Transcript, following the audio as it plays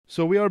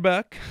So we are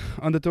back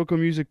on the TOKA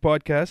Music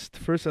Podcast.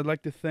 First, I'd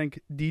like to thank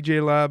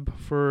DJ Lab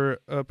for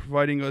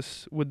providing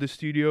us with the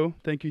studio.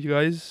 Thank you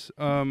guys.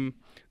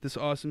 This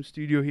awesome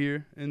studio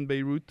here in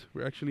Beirut.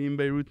 We're actually in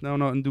Beirut now,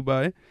 not in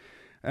Dubai.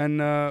 And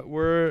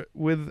we're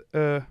with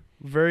a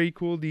very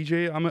cool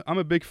DJ. I'm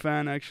a big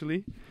fan,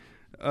 actually.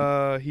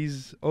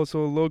 He's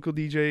also a local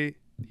DJ.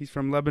 He's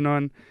from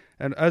Lebanon.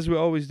 And as we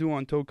always do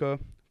on TOKA,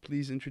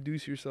 please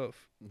introduce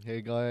yourself.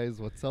 Hey guys,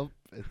 what's up?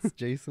 It's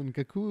Jason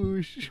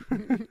Kaakoush.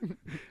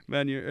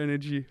 Man, your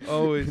energy,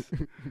 always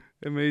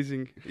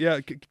amazing. Yeah,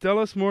 tell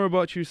us more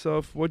about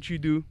yourself, what you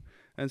do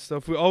and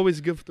stuff. We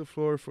always give the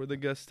floor for the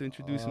guest to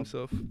introduce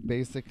himself.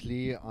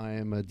 Basically,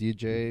 I'm a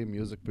DJ,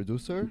 music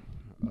producer.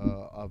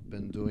 I've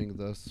been doing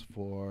this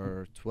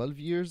for 12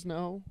 years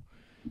now.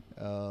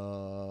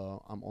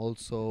 I'm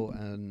also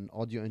an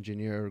audio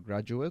engineer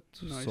graduate,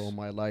 Nice. so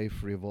my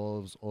life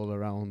revolves all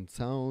around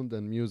sound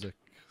and music.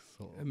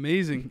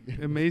 Amazing,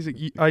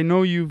 amazing. I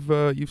know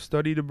you've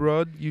studied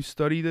abroad. You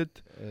studied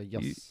it.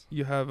 Yes.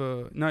 You have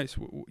a nice.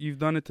 You've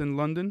done it in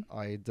London.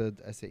 I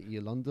did SAE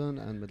London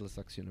and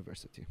Middlesex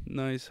University.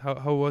 Nice.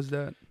 How was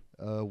that?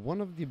 One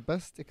of the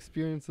best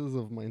experiences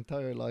of my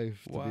entire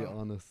life, to be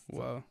honest.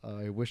 Wow.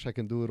 I wish I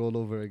can do it all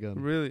over again.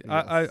 Really?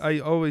 Yes. I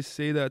always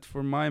say that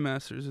for my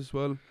masters as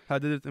well. I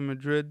did it in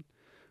Madrid.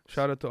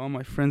 Shout out to all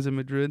my friends in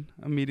Madrid.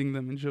 I'm meeting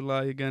them in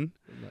July again.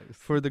 Nice.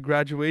 For the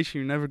graduation.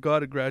 You never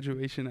got a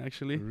graduation,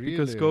 actually. Really?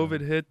 Because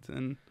COVID hit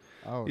and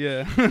Ouch.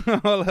 yeah,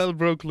 all hell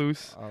broke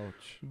loose.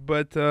 Ouch.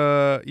 But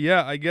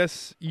yeah, I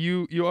guess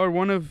you are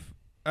one of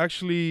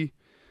actually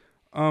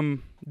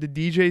the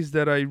DJs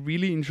that I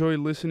really enjoy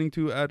listening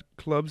to at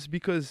clubs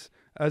because,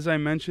 as I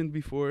mentioned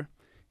before,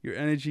 your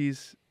energy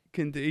is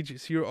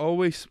contagious. You're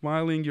always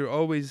smiling. You're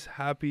always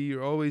happy.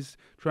 You're always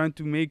trying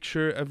to make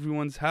sure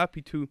everyone's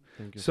happy too.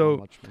 Thank you so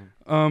much,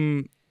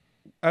 man.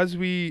 As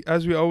we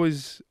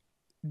always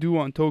do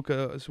on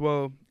TOKA as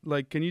well,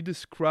 like, can you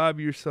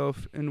describe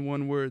yourself in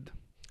one word?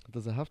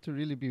 Does it have to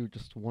really be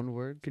just one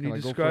word? Can you I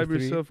go for describe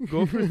three? yourself?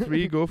 Go for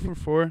 3, go for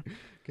 4.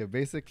 Okay,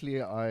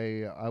 basically,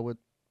 I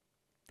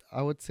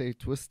would say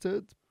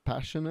twisted,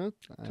 passionate,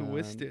 and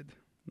Twisted.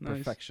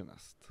 Nice.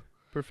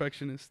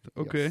 perfectionist.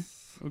 Okay.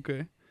 Yes.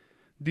 Okay.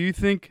 Do you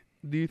think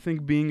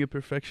being a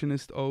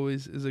perfectionist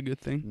always is a good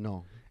thing?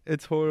 No.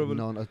 It's horrible.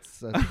 No,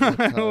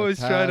 I always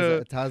try to.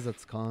 It has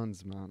its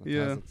cons, man. It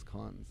has its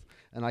cons,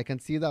 and I can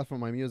see that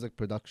from my music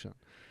production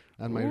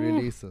and my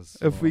releases.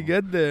 If we so-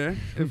 get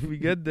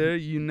there,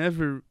 you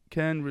never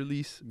can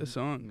release a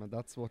song. No,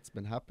 that's what's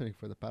been happening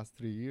for the past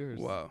 3 years.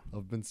 Wow.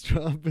 I've been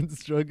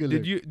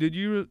struggling.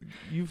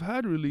 You've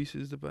had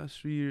releases the past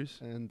 3 years?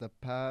 In the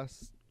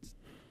past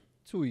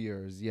 2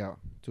 years, yeah,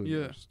 2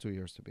 years, 2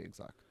 years to be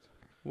exact.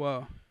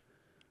 Wow.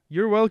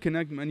 You're well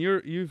connected, man.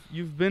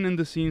 You've been in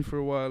the scene for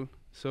a while,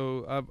 so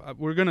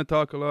we're gonna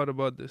talk a lot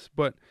about this.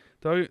 But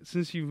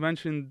since you've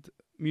mentioned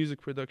music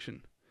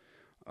production,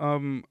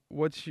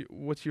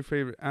 what's your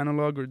favorite,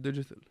 analog or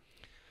digital?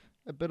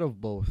 A bit of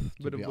both,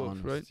 to Bit of be both,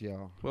 honest. right?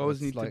 Yeah. We always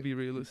It's need to like- be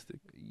realistic.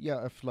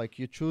 Yeah, if like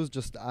you choose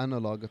just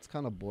analog, it's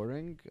kind of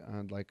boring,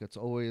 and like it's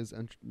always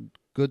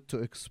good to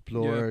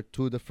explore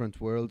two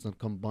different worlds and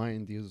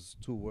combine these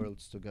two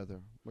worlds together.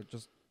 But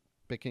just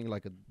picking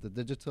like the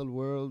digital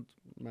world,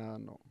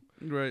 man, no.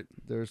 Right.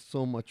 There's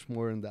so much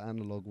more in the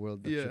analog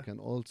world that Yeah. you can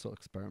also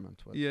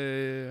experiment with.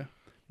 Yeah.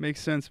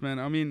 Makes sense, man.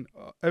 I mean,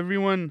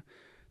 everyone.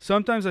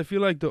 Sometimes I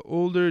feel like the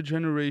older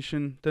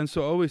generation tends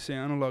to always say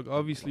analog,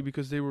 obviously,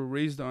 because they were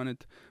raised on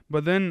it.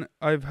 But then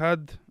I've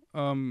had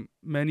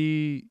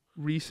many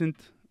recent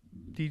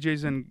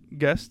DJs and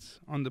guests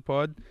on the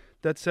pod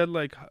that said,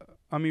 like,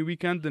 I mean, we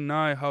can't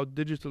deny how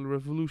digital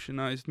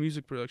revolutionized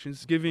music production.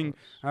 It's giving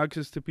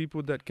access to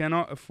people that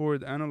cannot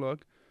afford analog.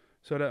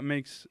 So that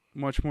makes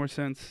much more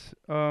sense.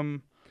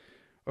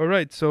 All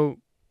right, so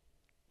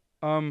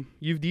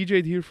you've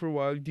DJ'd here for a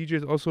while.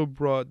 DJ'd also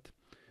abroad.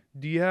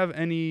 Do you have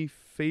any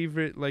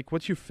favorite, like,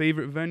 what's your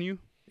favorite venue?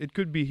 It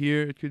could be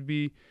here, it could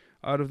be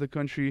out of the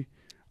country.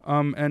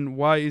 And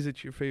why is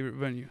it your favorite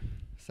venue?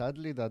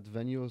 Sadly, that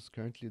venue is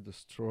currently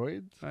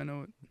destroyed. I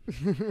know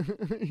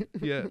it.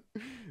 Yeah.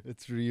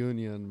 It's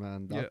Reunion,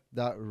 man. Yeah.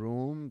 That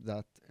room,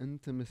 that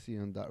intimacy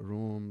in that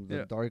room, the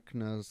Yeah.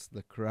 darkness,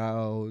 the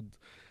crowd.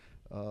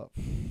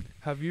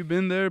 Have you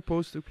been there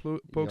post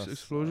Yes,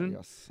 explosion?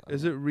 yes.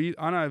 Is it real?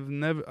 Anna, I've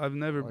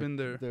never like been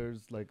there.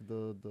 There's like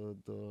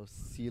the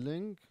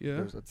ceiling.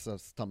 Yeah. It's a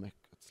stomach.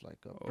 It's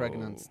like a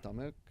pregnant Oh.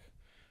 stomach.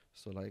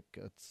 So like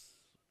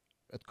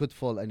it could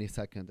fall any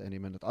second, any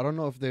minute. I don't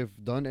know if they've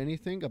done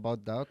anything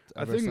about that.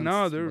 I ever think since,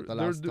 now but the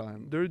last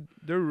time.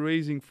 they're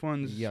raising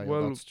funds Yeah,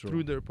 well that's true.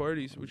 through their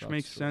parties, which That's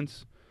makes true.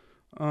 sense.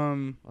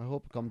 I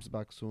hope it comes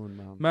back soon,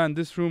 man. Man,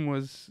 this room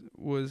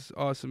was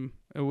awesome.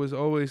 It was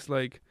always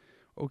like,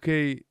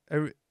 okay,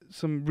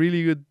 some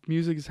really good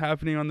music is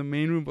happening on the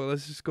main room, but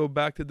let's just go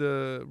back to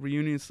the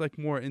reunion. It's like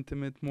more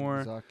intimate, more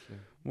Exactly.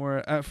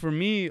 for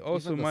me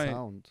also. Even the my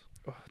sound.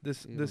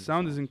 this Even the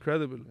sound is sound.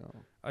 incredible.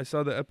 Yeah. I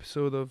saw the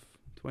episode of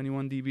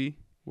 21 dB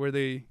where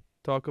they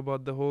talk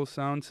about the whole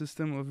sound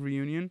system of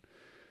reunion.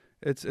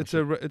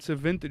 It's a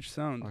vintage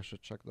sound. I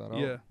should check that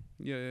Yeah, out.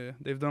 yeah.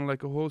 They've done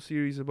like a whole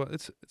series about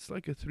it's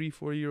like a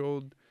 3-4 year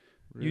old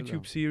Really?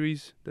 YouTube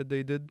series that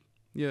they did.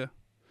 Yeah.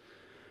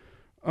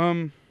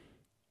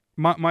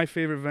 My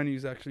favorite venue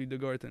is actually the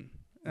Garden,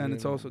 and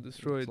it's Really? also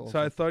destroyed. It's So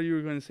I also- thought you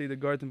were going to say the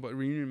Garden, but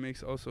Reunion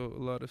makes also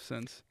a lot of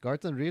sense.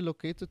 Garten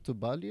relocated to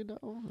Bali now?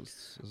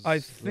 I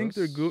think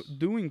they're this-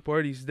 doing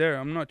parties there.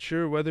 I'm not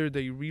sure whether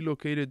they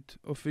relocated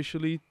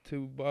officially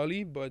to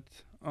Bali, but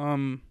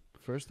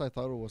First I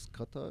thought it was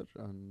Qatar,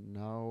 and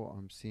now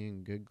I'm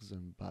seeing gigs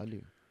in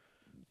Bali.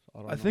 I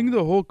don't I think know.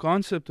 the whole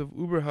concept of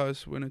Uber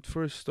House when it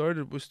first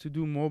started was to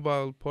do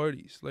mobile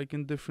parties, like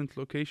in different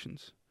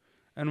locations.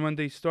 And when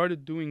they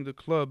started doing the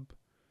club,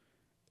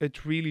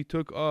 it really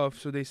took off.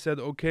 So they said,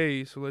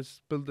 okay, so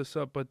let's build this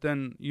up. But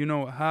then,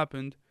 what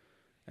happened.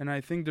 And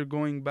I think they're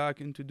going back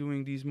into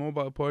doing these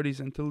mobile parties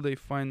until they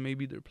find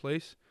maybe their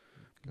place.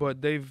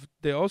 But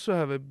they also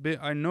have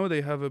I know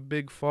they have a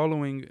big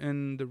following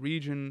in the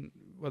region,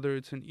 whether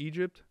it's in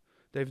Egypt.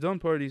 They've done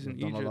parties They've in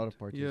done Egypt. a lot of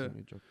parties yeah. in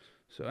Egypt.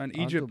 So and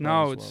And Egypt Dubai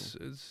now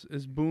as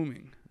it's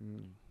booming.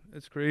 Mm.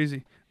 It's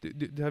crazy.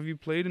 Have you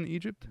played in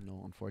Egypt?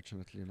 No,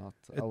 unfortunately not.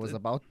 It- I was it-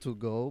 about to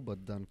go, but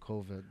then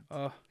COVID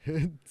Uh,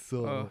 hit, so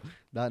uh,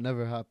 that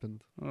never happened.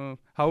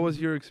 how was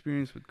your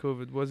experience with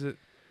COVID? Was it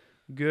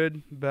good,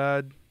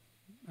 bad,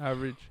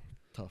 average,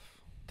 Tough.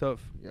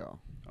 tough? Yeah.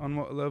 On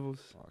what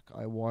levels? Fuck.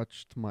 I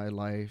watched my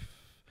life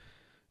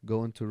go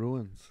into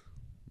ruins.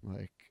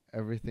 Like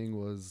everything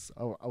was.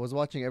 I was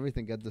watching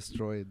everything get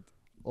destroyed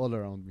all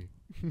around me.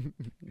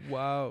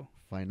 Wow.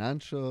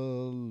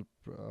 Financial,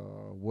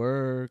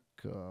 work,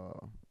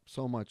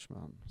 so much,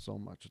 man, so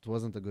much. It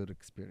wasn't a good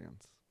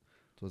experience.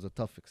 It was a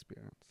tough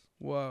experience,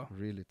 Wow.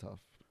 really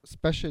tough,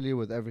 especially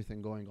with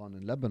everything going on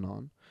in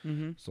Lebanon.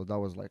 Mm-hmm. So that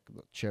was like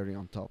the cherry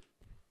on top.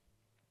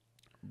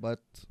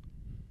 But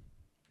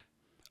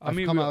I I've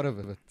mean, come we- out of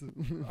it.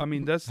 I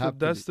mean, that's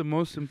Happily. the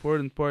most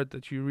important part,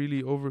 that you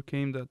really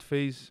overcame that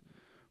phase.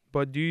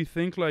 But do you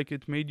think like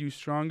it made you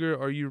stronger?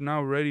 Are you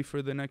now ready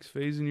for the next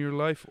phase in your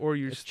life, or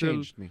you're It still?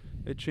 changed me.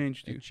 It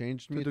changed you. It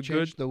changed To me. the It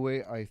changed the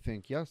way I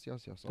think. Yes.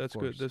 That's of good,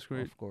 course, that's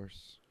great. Of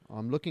course.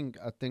 I'm looking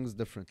at things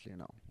differently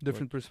now.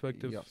 Different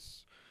perspective.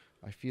 Yes.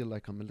 I feel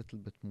like I'm a little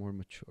bit more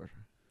mature.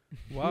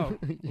 Wow.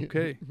 Yeah.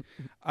 Okay.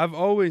 I've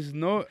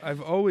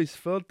always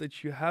felt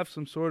that you have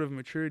some sort of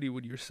maturity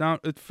with your sound.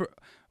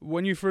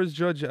 When you first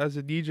judge as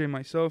a DJ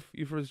myself,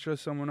 you first judge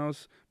someone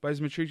else by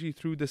his maturity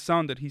through the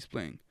sound that he's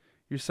playing.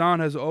 Your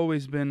sound has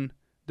always been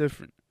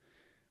different.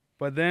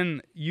 But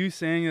then you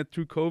saying that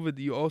through COVID,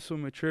 you also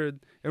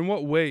matured. In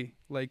what way?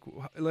 Like,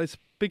 let's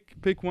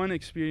pick one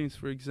experience,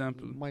 for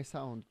example. My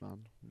sound, man.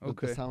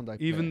 Okay. The sound I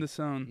play. Even the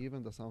sound.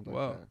 Even the sound I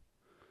Wow. play.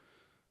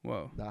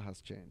 Wow. That has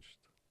changed.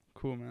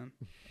 Cool, man.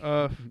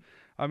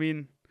 I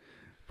mean,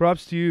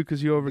 props to you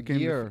because you The overcame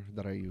gear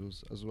that I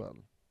use as well.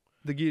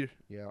 the gear.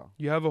 Yeah.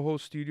 You have a whole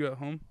studio at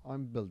home.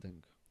 I'm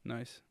building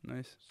Nice.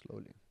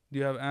 slowly. Do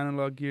you have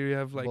analog gear? You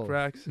have like Both.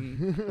 racks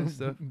and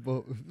stuff.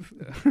 Both.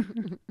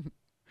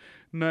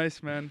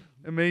 Nice, man.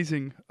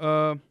 Amazing.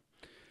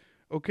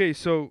 Okay,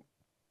 so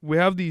we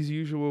have these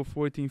usual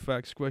 14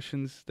 facts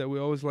questions that we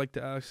always like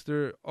to ask.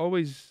 They're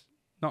always,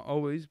 not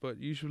always, but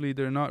usually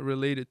they're not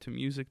related to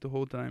music the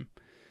whole time.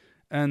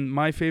 And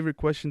my favorite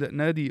question that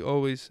Nadi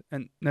always,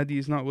 and Nadi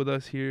is not with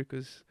us here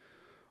because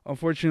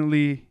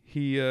unfortunately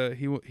he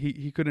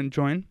couldn't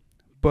join.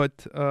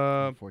 But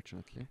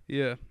Unfortunately.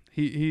 yeah,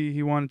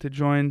 he wanted to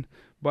join,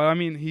 but I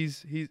mean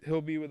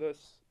he'll be with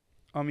us.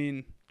 I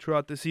mean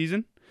throughout the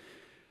season.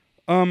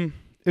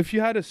 If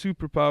you had a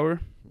superpower,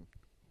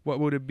 what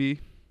would it be,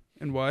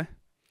 and why?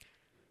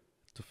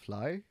 To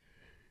fly?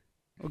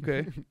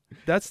 Okay,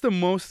 that's the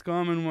most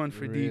common one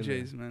for Really?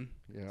 DJs, man.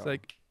 Yeah. It's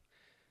like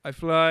I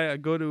fly, I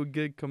go to a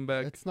gig, come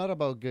back. It's not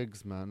about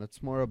gigs, man.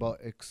 It's more about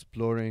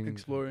exploring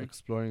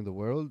the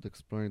world,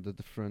 exploring the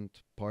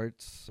different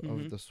parts Mhm.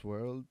 of this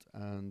world,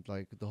 and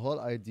like the whole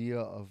idea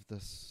of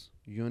this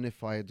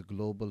unified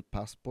global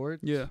passport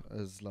Yeah.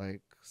 is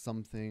like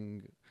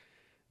something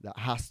that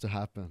has to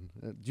happen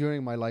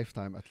during my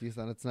lifetime, at least,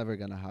 and it's never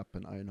gonna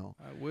happen. I know,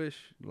 I wish.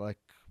 like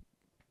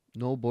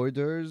no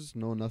borders,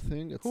 no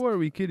nothing. It's Who are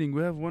we kidding?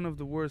 We have one of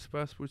the worst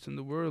passports in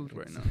the world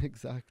right now.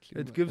 Exactly.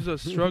 It man. gives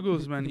us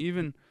struggles, man.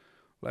 Even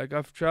like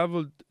I've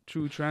traveled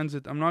through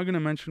transit. I'm not gonna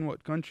mention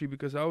what country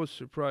because I was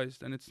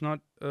surprised, and it's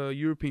not a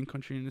European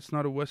country and it's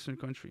not a Western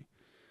country.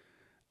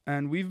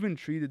 And we've been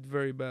treated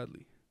very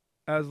badly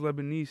as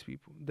Lebanese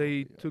people. They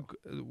Yeah. took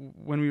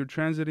when we were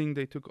transiting,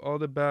 they took all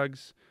the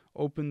bags,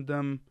 opened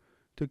them,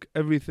 took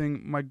everything.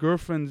 My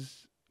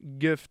girlfriend's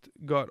gift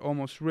got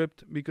almost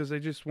ripped because they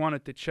just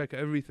wanted to check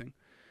everything.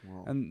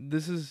 Wow. And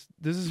this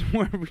is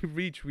where we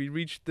reach. We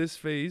reached this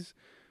phase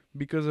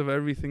because of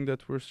everything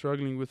that we're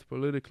struggling with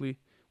politically,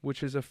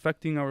 which is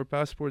affecting our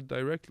passport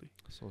directly.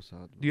 So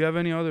sad. Do you have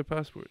any other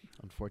passport?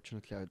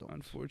 Unfortunately, I don't.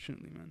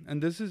 Unfortunately, man.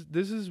 And this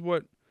is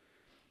what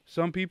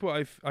some people,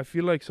 I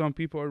feel like some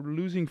people are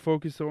losing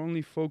focus. They're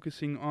only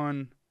focusing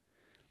on,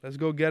 let's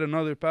go get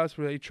another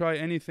passport. They try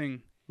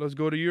anything. Let's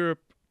go to Europe,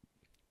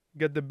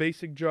 get the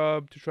basic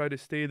job to try to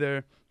stay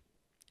there.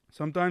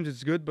 Sometimes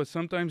it's good, but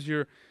sometimes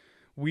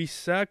we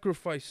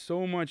sacrifice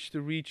so much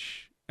to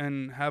reach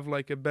and have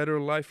like a better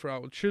life for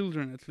our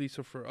children, at least,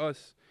 or for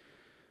us.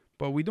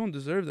 But we don't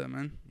deserve that,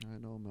 man. I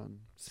know, man.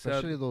 Sad.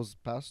 Especially those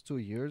past 2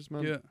 years,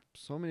 man. Yeah,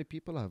 So many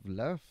people have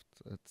left.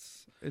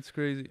 it's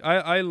crazy.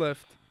 I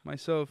left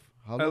myself.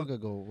 How long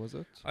ago was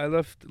it? I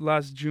left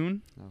last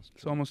June.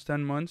 It's almost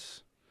 10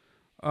 months.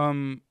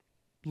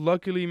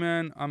 Luckily,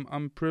 man,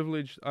 I'm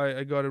privileged.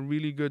 I got a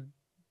really good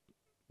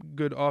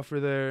offer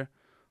there.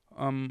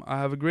 I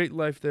have a great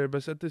life there,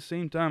 but at the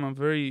same time, I'm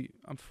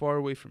far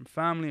away from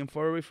family. I'm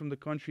far away from the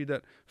country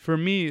that, for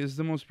me, is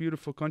the most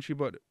beautiful country,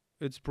 but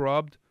it's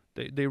robbed.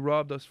 They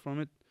robbed us from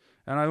it,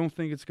 and I don't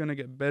think it's gonna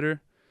get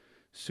better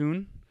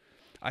soon.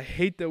 I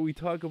hate that we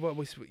talk about.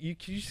 You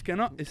just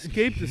cannot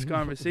escape this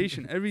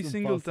conversation. Every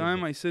single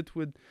time I sit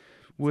with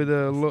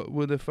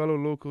a fellow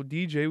local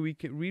DJ, we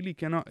really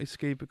cannot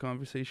escape a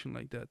conversation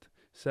like that.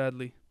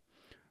 Sadly,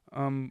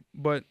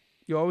 but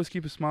you always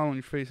keep a smile on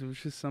your face,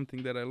 which is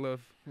something that I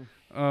love.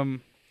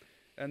 And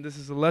this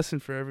is a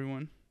lesson for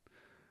everyone.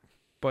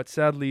 But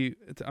sadly,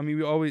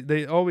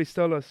 they always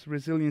tell us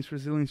resilience,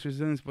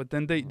 but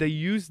then they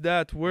use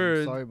that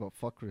word. I'm sorry, but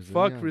fuck resilience.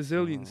 Fuck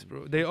resilience,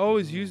 bro. They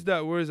always use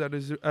that word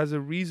as a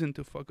reason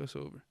to fuck us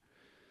over.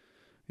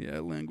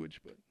 Yeah,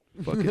 language, but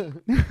fuck it.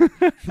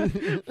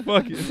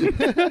 Fuck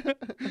it.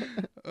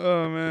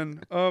 Oh,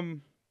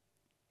 man.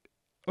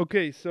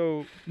 Okay,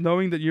 so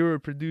knowing that you're a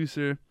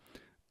producer,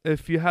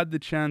 if you had the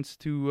chance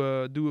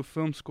to do a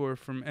film score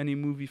from any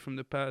movie from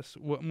the past,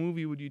 what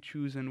movie would you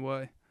choose and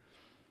why?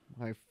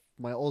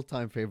 My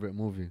all-time favorite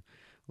movie,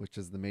 which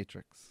is The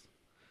Matrix.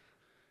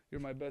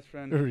 You're my best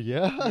friend.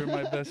 Yeah. You're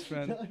my best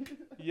friend.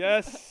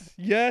 Yes.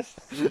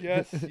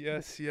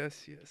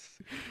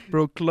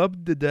 Bro,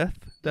 Club to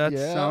Death, that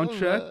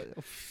soundtrack.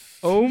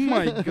 Oh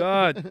my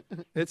god.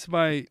 It's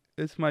my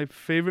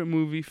favorite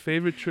movie,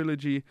 favorite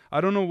trilogy. I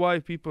don't know why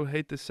people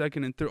hate the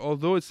second and third,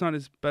 although it's not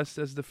as best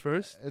as the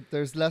first.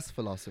 There's less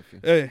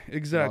philosophy.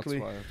 Exactly.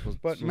 That's why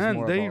it but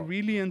man, they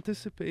really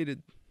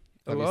anticipated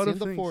a lot of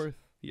things. The fourth?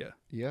 Yeah.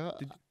 Yeah.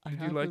 Did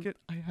you like it?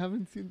 I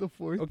haven't seen the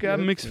fourth. Okay, I have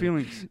mixed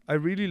feelings. I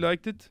really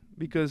liked it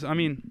because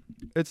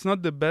it's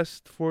not the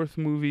best fourth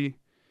movie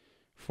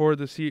for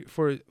the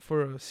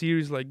for a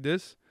series like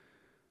this,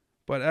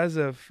 but as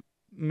a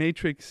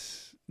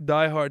Matrix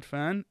diehard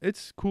fan,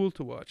 it's cool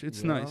to watch.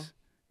 It's nice.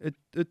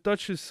 It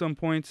touches some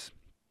points.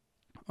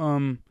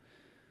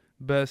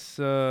 Best.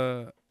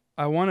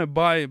 I want to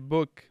buy a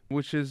book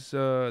which is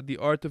The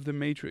Art of the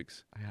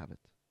Matrix. I have it.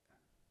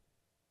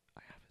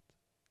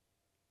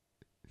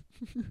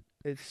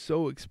 It's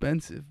so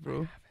expensive,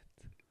 bro.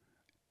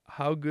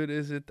 How good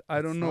is it?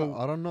 I don't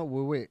know.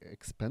 Wait,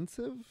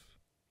 expensive?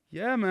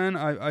 Yeah, man.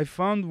 I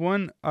found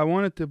one. I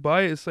wanted to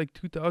buy it. It's like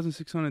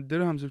 2,600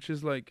 dirhams, which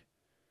is like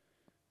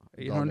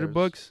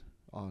 $800.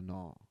 Oh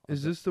no.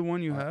 Is this the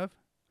one you have?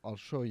 I'll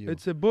show you.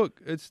 It's a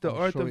book. It's The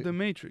Art of the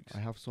Matrix. I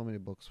have so many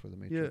books for the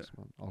Matrix,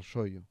 man. I'll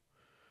show you.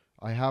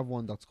 I have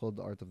one that's called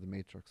The Art of the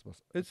Matrix, but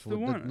it's the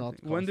one.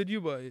 When did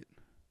you buy it?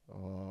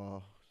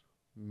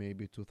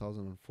 Maybe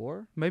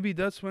 2004. Maybe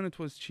that's when it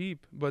was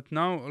cheap, but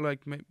now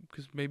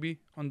because maybe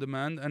on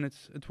demand and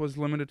it was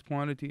limited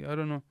quantity. I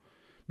don't know,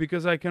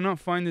 because I cannot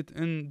find it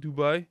in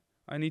Dubai.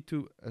 I need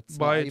to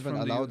buy it from the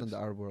US. It's not even allowed in the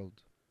Arab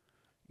world.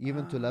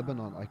 Even to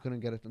Lebanon, I couldn't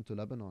get it into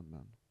Lebanon,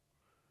 man.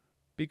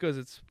 Because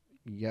it's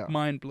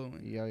mind blowing.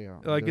 Yeah.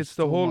 Like it's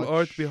the whole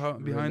art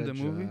behind the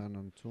movie.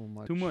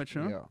 Too much,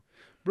 huh? Yeah.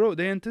 Bro,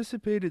 they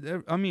anticipated.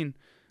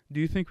 Do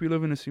you think we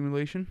live in a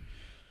simulation?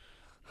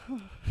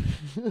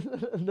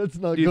 Let's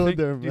not go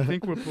there, man. Do you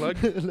think we're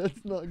plugged?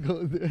 Let's not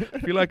go there. I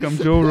feel like I'm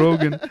Joe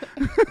Rogan.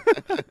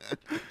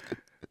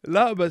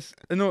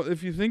 No,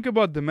 if you think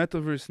about the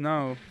metaverse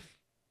now,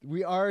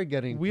 we are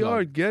getting plugged. We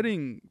are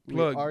getting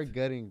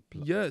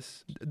plugged.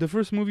 Yes. The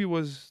first movie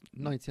was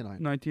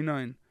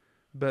 99.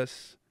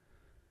 Best.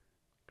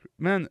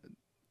 Man,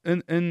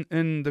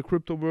 in the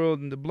crypto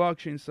world and the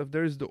blockchain stuff,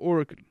 there is the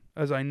Oracle,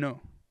 as I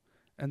know.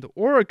 And the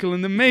Oracle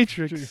in the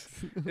Matrix.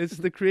 It's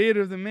the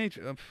creator of the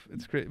Matrix.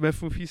 It's great. But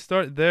if we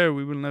start there,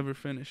 we will never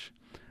finish.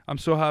 I'm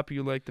so happy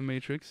you like the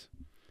Matrix.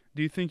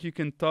 Do you think you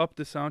can top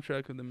the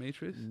soundtrack of the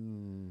Matrix?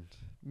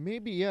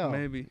 Maybe, yeah.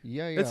 Maybe.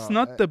 Yeah. It's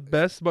not the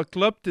best, but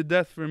Club to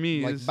Death for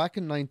me like is... back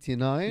in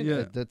 99,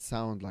 it did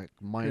sound like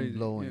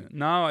mind-blowing. Yeah.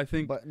 Now I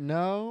think... But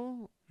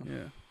now...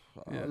 Yeah.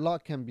 A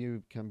lot can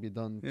be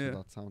done to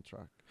that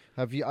soundtrack.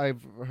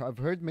 I've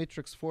heard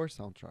Matrix 4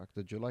 soundtrack.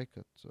 Did you like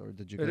it? Or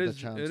did you get the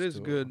chance to... It is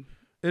good.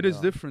 It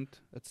is different.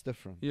 It's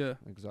different. Yeah.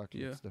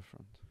 Exactly. Yeah. It's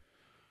different.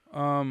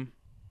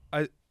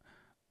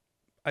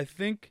 I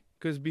think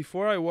because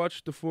before I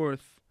watched the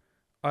fourth,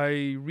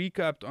 I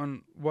recapped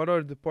on what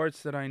are the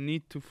parts that I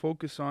need to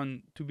focus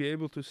on to be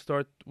able to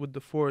start with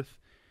the fourth.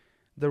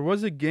 There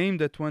was a game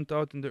that went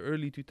out in the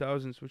early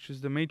 2000s, which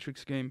is the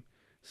Matrix game.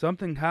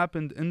 Something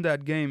happened in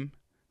that game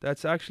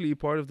that's actually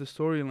part of the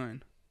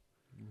storyline.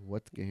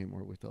 What game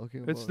are we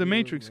talking about? It's the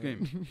Matrix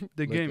game.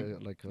 The game.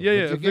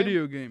 A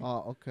video game.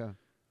 Oh, okay.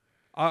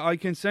 I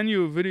can send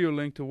you a video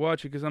link to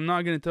watch it because I'm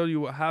not going to tell you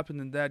what happened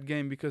in that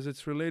game because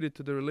it's related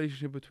to the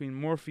relationship between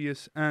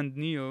Morpheus and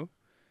Neo.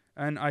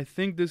 And I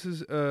think this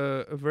is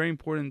a very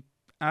important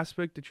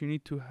aspect that you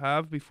need to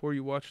have before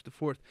you watch the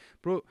fourth.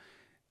 Bro,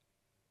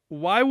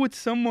 why would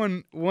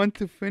someone want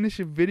to finish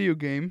a video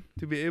game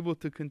to be able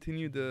to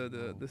continue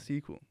the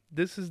sequel?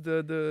 This is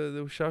the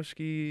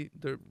Wachowski,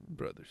 their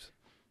brothers.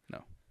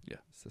 No. Yeah.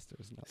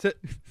 Sisters. No.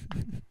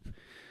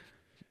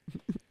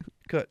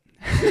 Cut.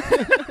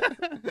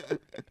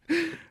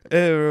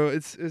 Bro,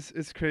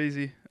 it's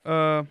crazy.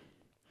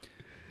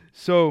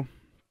 So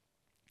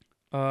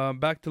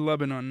back to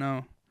Lebanon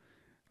now.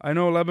 I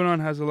know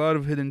Lebanon has a lot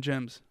of hidden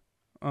gems.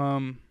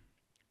 Do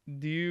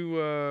you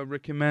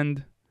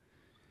recommend?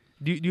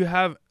 Do you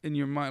have in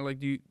your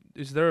mind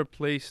is there a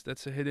place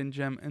that's a hidden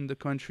gem in the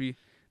country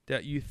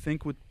that you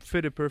think would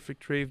fit a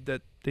perfect rave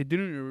that they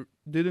didn't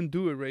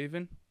do a rave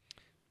in?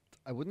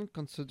 I wouldn't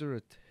consider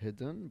it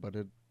hidden, but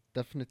it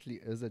definitely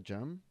is a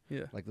gem.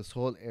 Yeah. Like this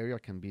whole area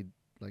can be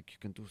like you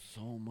can do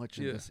so much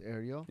in this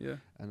area. Yeah.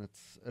 And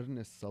it's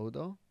Irnis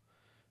Sauda.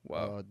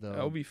 Wow.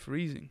 That would be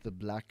freezing. The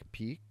Black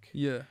Peak.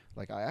 Yeah.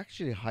 Like I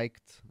actually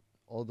hiked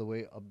all the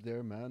way up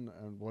there, man,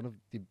 and one of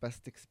the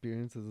best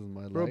experiences in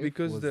my life. Bro,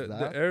 because was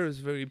the air is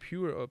very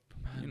pure up,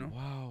 man, you know.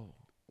 Wow.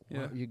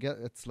 Yeah. You get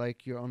it's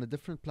like you're on a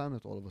different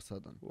planet all of a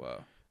sudden.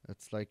 Wow.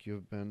 It's like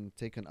you've been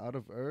taken out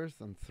of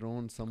Earth and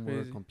thrown somewhere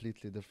Crazy.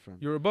 completely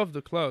different. You're above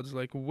the clouds,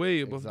 like way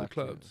above the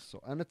Exactly. clouds.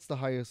 So, and it's the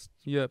highest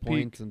peak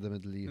point in the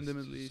Middle East. in the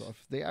Middle East. So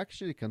if they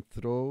actually can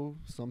throw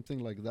something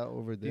like that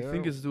over Do there, you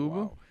think it's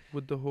doable wow.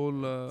 with the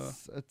whole?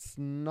 It's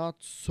not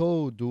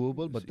so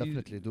doable, but It's easy.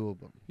 definitely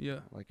doable.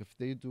 Yeah. Like if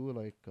they do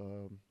like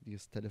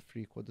these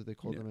telefreak, what do they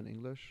call them in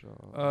English?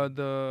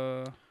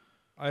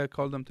 I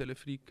call them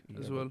telefreak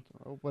as well.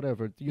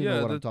 Whatever. You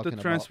know what I'm talking the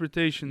about.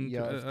 transportation.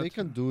 Yeah, if they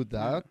can do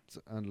that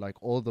and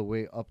like all the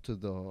way up to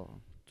the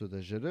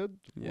Jirid,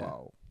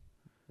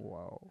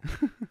 wow.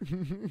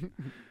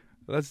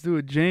 Let's do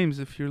it, James.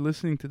 If you're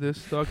listening to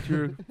this, talk to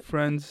your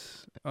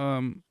friends.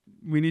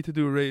 We need to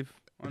do a rave.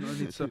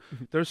 So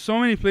there's so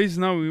many places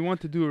now we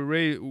want to do a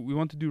rave. We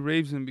want to do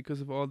raves in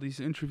because of all these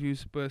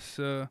interviews. But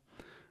tell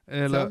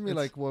me,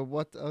 like,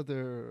 what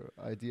other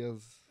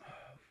ideas?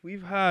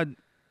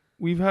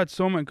 We've had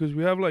so many because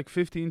we have like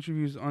 50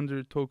 interviews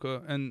under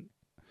TOKA, and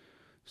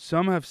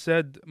some have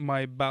said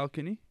my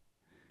balcony.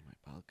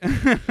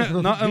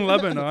 Not in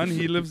Lebanon.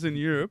 He lives in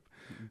Europe.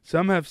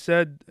 Some have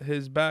said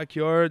his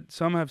backyard.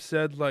 Some have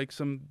said like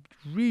some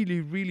really,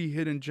 really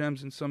hidden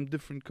gems in some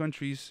different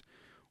countries,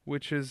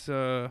 which is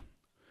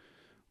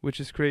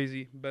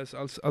crazy. Best,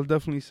 I'll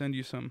definitely send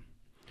you some.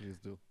 Please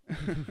do.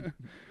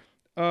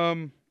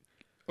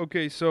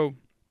 Okay, so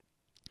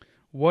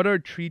what are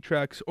 3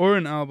 tracks or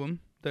an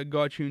album that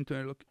got you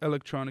into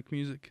electronic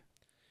music?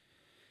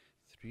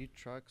 3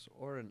 tracks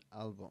or an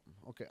album.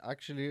 Okay,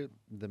 actually,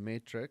 The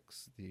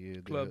Matrix,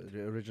 the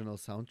original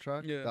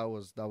soundtrack. Yeah. That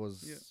was.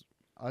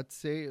 I'd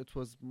say it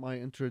was my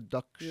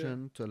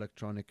introduction to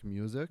electronic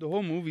music. The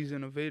whole movie's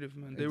innovative,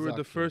 man. They were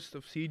the first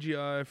of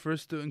CGI,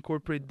 first to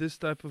incorporate this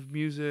type of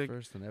music.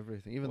 First and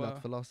everything, even that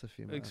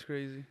philosophy, man. It's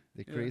crazy.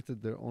 They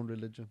created their own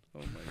religion. Oh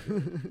my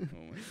god.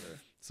 Oh my god.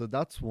 So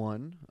that's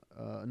one.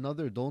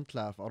 Another, Don't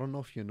Laugh. I don't know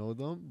if you know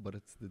them, but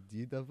it's the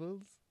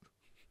D-Devils.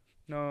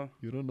 No.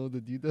 You don't know the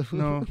D-Devils?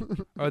 No.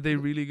 Are they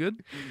really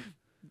good?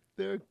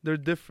 They're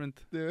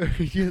different.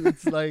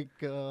 It's like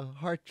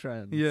hard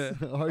trance. Yeah.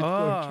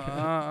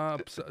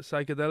 Hardcore trance.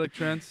 Psychedelic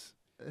trance.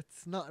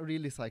 It's not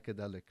really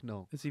psychedelic,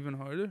 no. It's even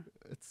harder?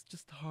 It's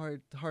just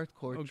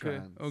hardcore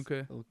trance.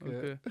 Okay.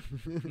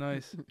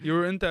 Nice. You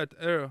were in that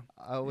era.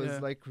 I was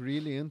like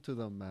really into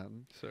them,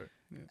 man. Sorry.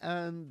 Yeah.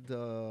 And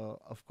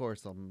of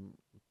course,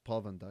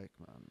 Paul Van Dyke,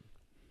 man.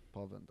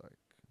 Paul Van Dyke.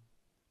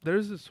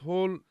 There's this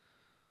whole,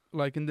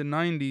 like in the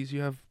 90s, you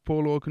have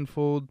Paul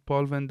Oakenfold,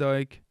 Paul Van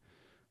Dyke.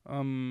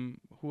 Who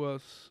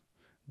else?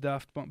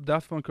 Daft Punk.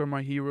 Daft Punk are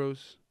my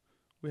heroes.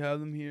 We have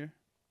them here.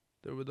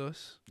 They're with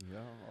us. Yeah.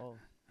 Oh.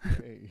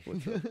 Hey.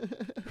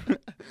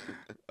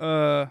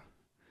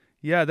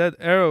 Yeah, that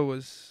era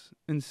was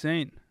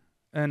insane,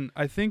 and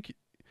I think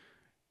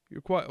you're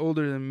quite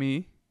older than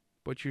me,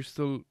 but you're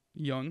still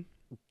young,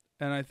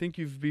 and I think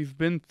we've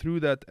been through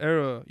that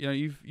era. Yeah,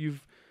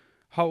 you've.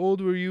 How old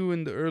were you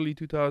in the early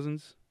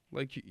 2000s?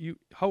 Like you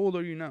how old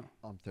are you now?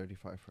 I'm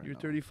 35 right now. You're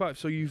 35,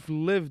 so you've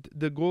lived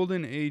the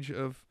golden age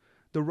of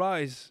the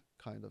rise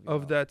kind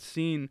of that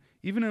scene,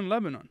 even in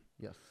Lebanon.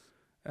 Yes.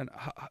 And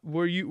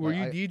were you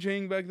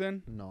DJing back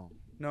then? No.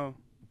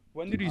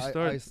 When did you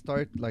start?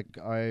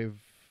 I've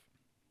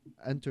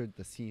entered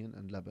the scene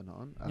in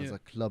Lebanon as a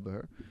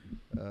clubber,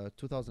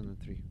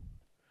 2003.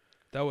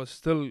 That was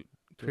still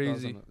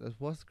crazy. It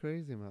was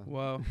crazy, man.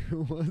 Wow.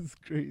 It was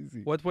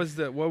crazy. What was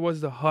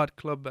the hot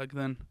club back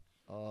then?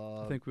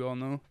 I think we all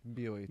know.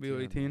 BO18.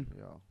 BO18.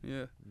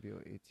 Yeah.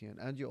 BO18.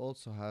 And you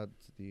also had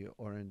the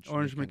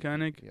Orange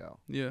Mechanic.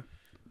 Yeah.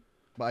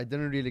 But I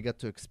didn't really get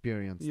to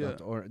experience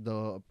that or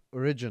the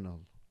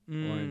original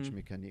Orange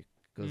Mechanic.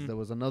 because Mm. there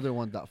was another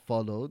one that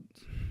followed.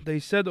 They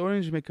said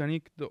Orange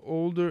Mécanique, the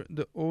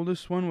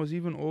oldest one was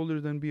even older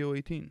than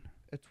BO18.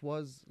 It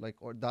was like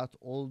or that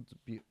old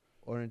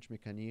Orange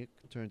Mécanique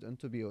turned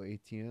into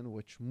BO18,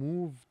 which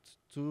moved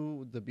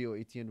to the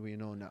BO18 we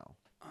know now.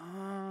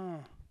 Ah,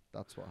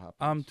 That's what happened.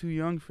 I'm too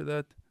young for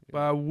that, but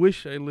Yeah. I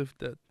wish I lived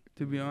that.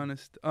 To be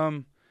honest,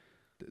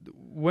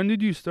 when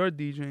did you start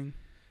DJing?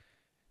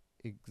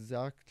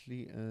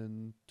 Exactly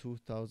in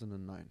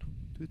 2009.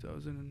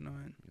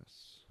 2009.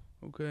 Yes.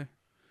 Okay,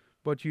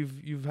 but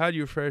you've had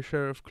your fair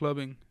share of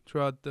clubbing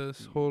throughout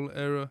this whole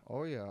era.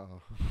 Oh yeah.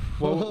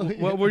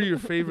 What were your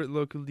favorite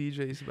local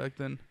DJs back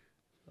then?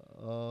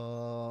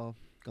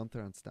 Gunther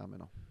and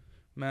Stamina.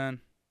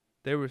 Man,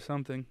 they were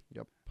something.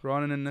 Yep.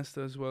 Ronan and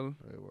Nesta as well.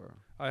 They were.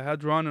 I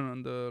had Ronan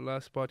on the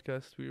last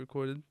podcast we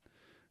recorded.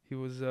 He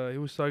was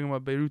talking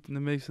about Beirut in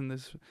the mix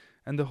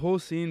and the whole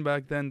scene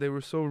back then. They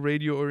were so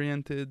radio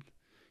oriented.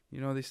 You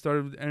know, they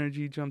started with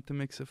Energy, jumped to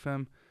Mix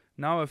FM.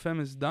 Now FM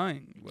is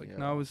dying. Like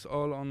now Yeah. it's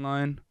all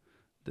online,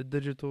 the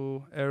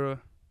digital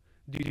era.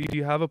 Do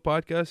you have a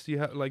podcast? Do you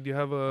have I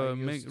a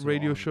used to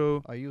radio on-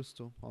 show? I used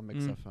to on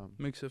Mix Mm. FM.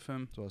 Mix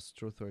FM. It was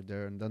Truth or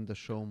Dare, and then the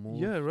show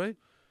moved. Yeah, right.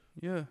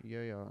 Yeah.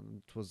 Yeah.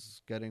 And it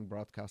was getting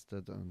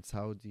broadcasted in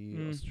Saudi,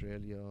 Mm.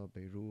 Australia,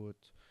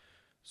 Beirut.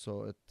 So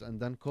and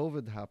then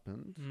COVID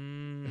happened,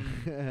 Mm.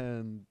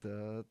 and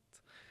it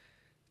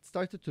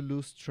started to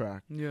lose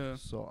track. Yeah.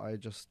 So I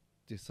just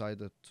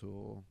decided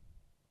to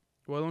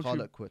Why don't call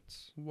you it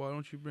quits.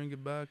 bring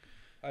it back?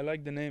 I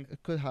like the name.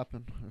 It could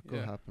happen. It could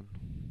Yeah. happen.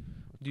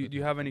 Do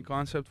you have any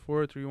concept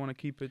for it, or you want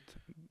to keep it?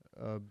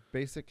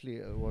 Basically,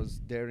 it was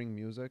daring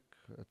music.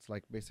 It's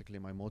like basically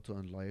my motto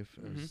in life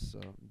Mhm. is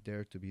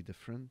dare to be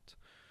different.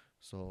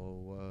 So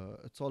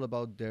it's all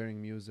about daring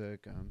music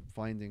and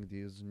finding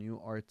these new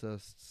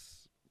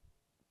artists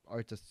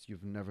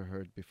you've never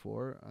heard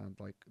before, and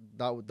like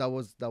that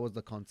was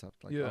the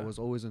concept. Like Yeah. I was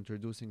always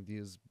introducing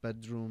these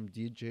bedroom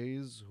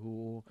DJs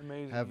who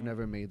Amazing. have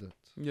never made it.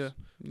 Yeah.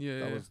 Yeah.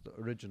 That yeah. was the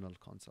original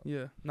concept.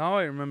 Yeah. Now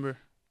I remember.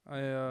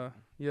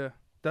 Yeah.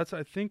 That's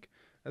I think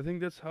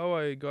that's how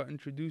I got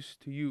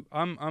introduced to you.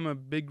 I'm a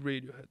big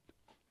Radiohead.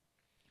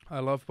 I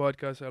love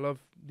podcasts. I love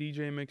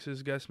DJ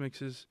mixes, guest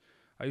mixes.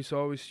 I used to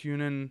always tune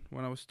in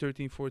when I was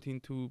 13, 14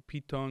 to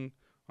Pete Tong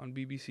on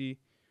BBC.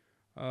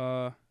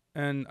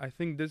 And I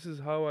think this is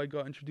how I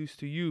got introduced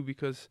to you,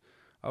 because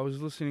I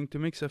was listening to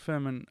Mix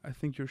FM and I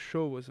think your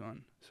show was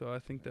on. So I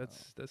think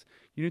that's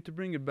you need to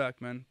bring it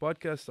back, man.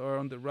 Podcasts are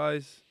on the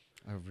rise.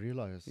 I've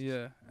realized.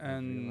 Yeah,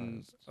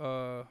 and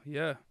realized.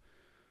 yeah.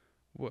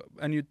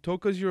 And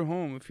TOKA's your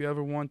home. If you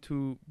ever want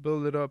to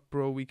build it up,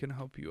 bro, we can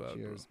help you out.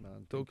 Cheers,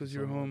 man. TOKA's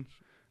your home.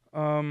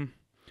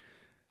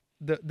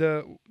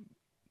 The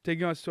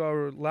taking us to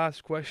our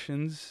last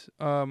questions.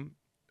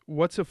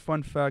 What's a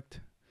fun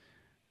fact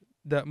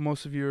that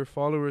most of your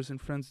followers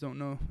and friends don't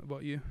know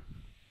about you?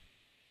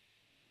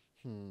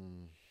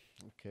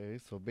 Okay,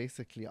 so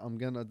basically,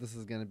 this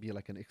is gonna be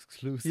like an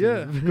exclusive.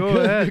 Yeah, go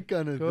ahead.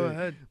 kind of Go thing.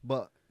 ahead.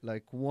 But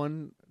like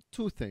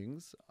two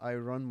things. I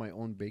run my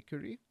own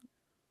bakery.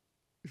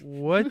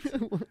 What?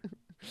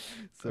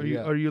 So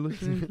Are you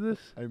listening to this?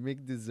 I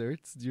make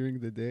desserts during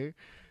the day.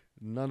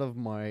 None of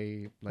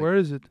my Where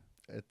is it?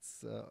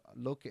 it's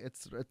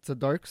it's a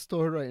dark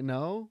store right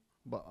now,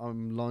 but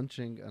I'm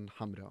launching in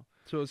Hamra.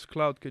 So it's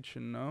Cloud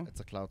Kitchen now. It's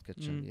a cloud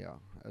kitchen. Mm. Yeah,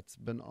 it's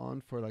been on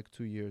for like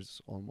 2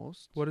 years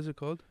almost. What is it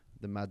called?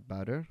 The Mad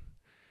Batter.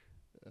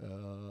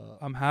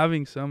 I'm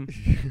having some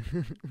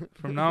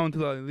from now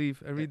until I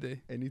leave every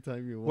day.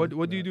 Anytime you want.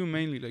 What do you do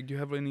mainly? Like, do you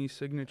have any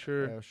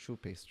signature? Shoe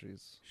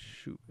pastries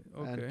Shoot.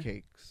 and Okay.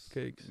 cakes.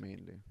 Cakes.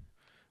 Mainly.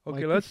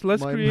 Okay, My- let's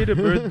my- create a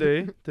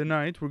birthday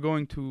tonight. We're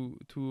going to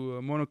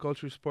a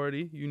monocultures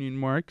party, Union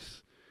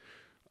Marks.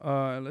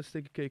 Let's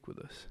take a cake with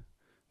us.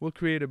 We'll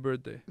create a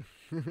birthday.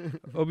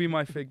 It'll be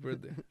my fake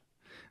birthday.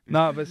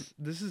 Nah, but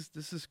this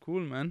is cool,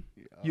 man.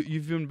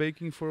 You've been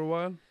baking for a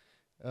while.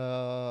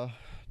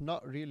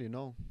 Not really.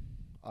 No,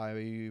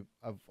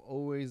 I've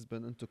always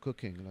been into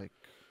cooking, like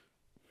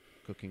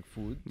cooking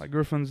food. My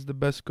girlfriend's the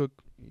best cook,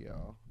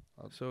 Yeah,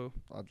 so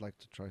I'd like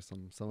to try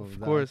some of Of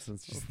that course,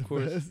 since she's of the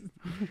course. best.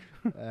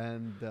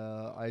 And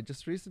I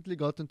just recently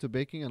got into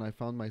baking, and I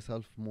found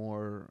myself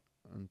more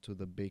into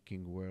the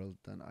baking world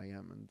than I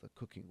am in the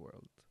cooking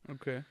world.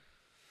 okay.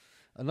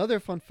 Another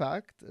fun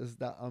fact is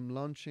that I'm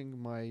launching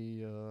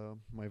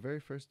my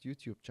very first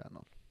YouTube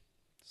channel.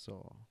 So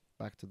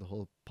back to the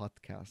whole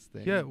podcast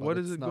thing. Yeah, but what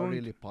is it's it not going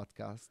really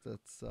podcast.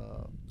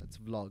 It's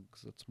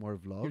vlogs. It's more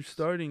vlogs. You're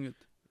starting it.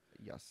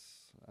 Yes.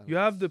 and You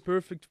have the it's-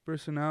 perfect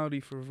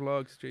personality for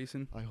vlogs,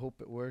 Jason. I hope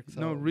it works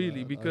out. No, really,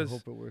 man. because I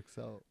hope it works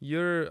out.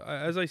 You're,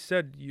 as I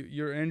said,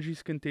 your energy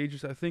is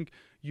contagious. I think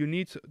you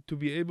need to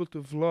be able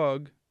to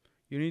vlog.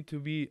 You need to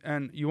be,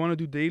 and you want to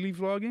do daily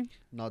vlogging,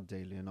 Not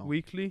daily, no.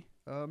 weekly.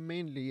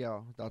 Mainly, yeah,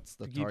 that's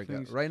the To keep target.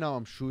 things- Right now,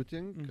 I'm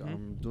shooting. Mhm.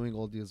 I'm doing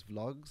all these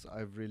vlogs.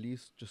 I've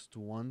released just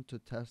one to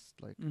test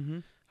like Mm-hmm.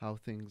 how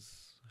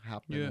things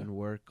happen Yeah. and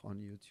work on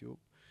YouTube.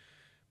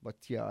 But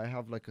yeah, I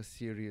have like a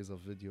series of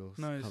videos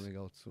Nice. coming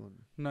out soon.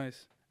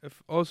 Nice.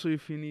 If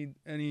you need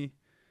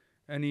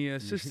any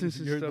assistance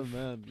and You're stuff, the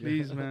man.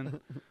 please,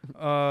 man.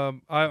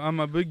 I'm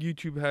a big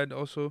YouTube head.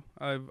 Also,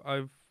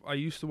 I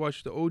used to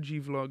watch the OG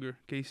vlogger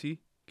Casey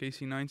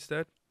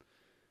Neistat.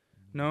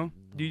 No,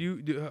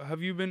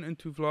 have you been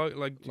into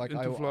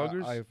into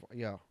vloggers?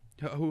 Yeah.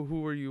 Who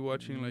were you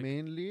watching? Like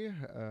Mainly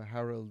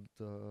Harold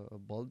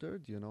Balder.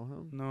 Do you know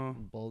him? no,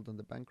 Bald and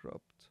the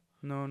Bankrupt.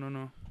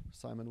 no.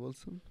 Simon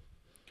Wilson.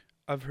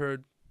 I've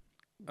heard,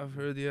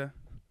 yeah.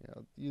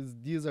 Yeah,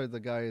 these are the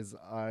guys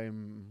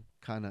I'm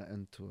kind of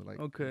into. Like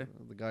Okay.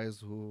 the guys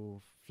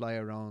who fly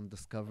around,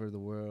 discover the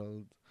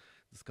world,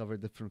 discover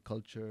different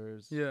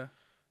cultures. Yeah,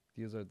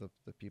 These are the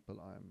people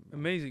I'm.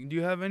 amazing. Do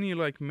you have any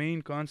like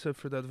main concept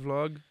for that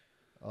vlog?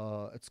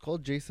 It's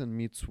called Jason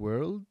Meets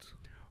World.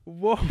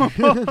 Whoa!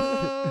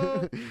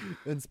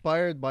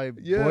 Inspired by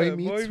Yeah, Boy Boy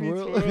Meets Meets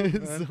World. World,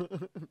 man. So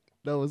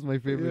that was my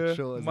favorite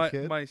show as a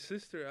kid. My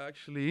sister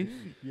actually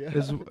Yeah.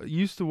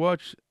 used to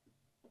watch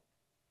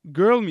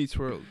Girl Meets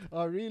World,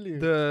 Oh, really?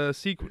 the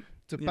sequel.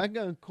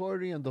 Topanga and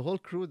Corey and the whole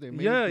crew. They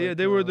made Yeah, like,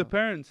 they were the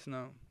parents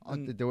now. And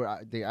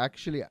they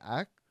actually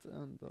act.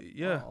 And,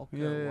 Yeah, oh, okay,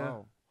 yeah.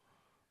 Wow.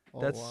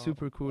 Oh, that's wow.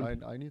 super cool.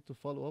 I need to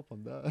follow up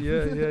on that.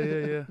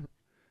 Yeah.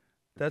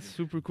 That's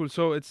super cool.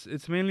 So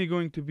it's mainly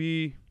going to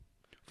be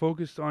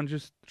focused on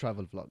just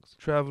Travel vlogs.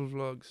 travel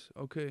vlogs.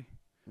 Okay.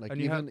 Like And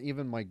you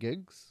even my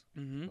gigs.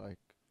 Mm-hmm. Like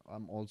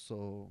I'm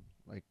also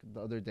like the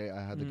other day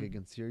I had a Mm. gig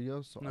in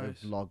Syria, so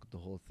Nice. I vlogged the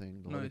whole thing,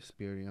 the whole Nice.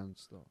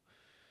 experience.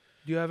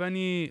 Do you have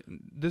any?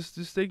 This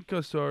takes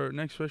us to our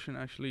next question.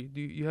 Actually,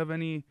 do you have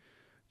any?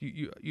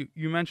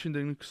 You mentioned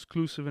an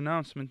exclusive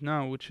announcement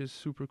now, which is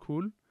super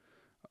cool.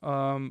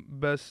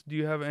 Best, do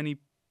you have any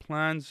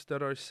plans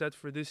that are set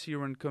for this year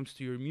when it comes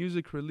to your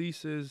music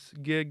releases,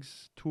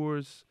 gigs,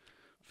 tours?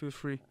 Feel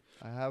free.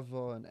 I have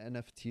an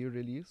NFT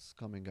release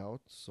coming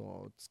out, so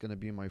it's gonna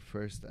be my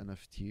first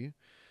NFT.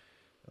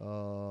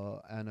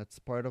 And it's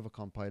part of a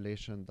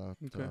compilation that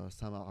Okay.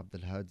 Sama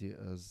Abdelhadi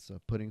is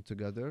putting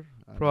together.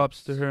 And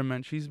Props to it's- her,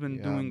 man. She's been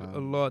Yeah, doing a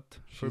man. lot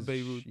for she's-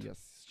 Beirut.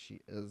 Yes, she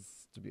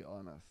is, to be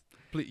honest.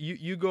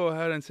 Please, you go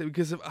ahead and say,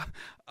 because of,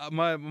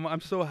 I'm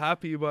so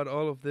happy about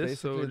all of this.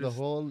 Basically, So the just-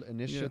 whole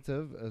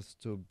initiative is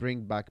to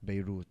bring back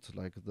Beirut,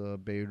 like the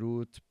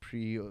Beirut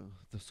pre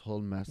this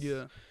whole mess.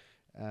 yeah,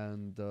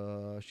 And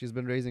she's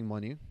been raising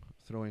money,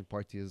 throwing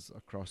parties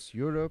across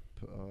Europe,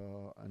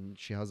 and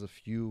she has a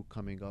few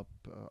coming up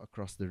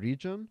across the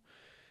region.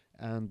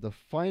 And the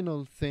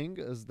final thing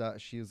is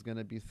that she's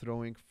gonna be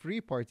throwing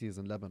free parties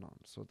in Lebanon,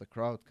 so the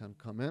crowd can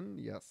come in.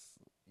 Yes,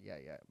 yeah,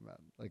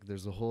 man. Like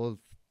there's a whole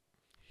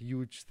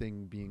huge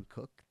thing being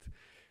cooked.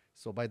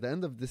 So by the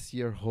end of this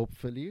year,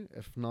 hopefully,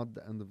 if not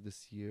the end of this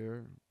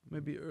year,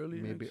 maybe early.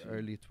 maybe next year.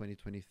 early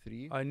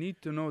 2023. I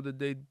need to know the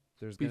date.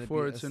 There's gonna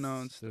before be it's a s-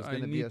 announced, There's I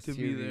going to be need a to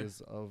be there.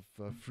 series of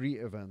free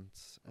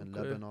events in Okay.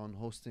 Lebanon,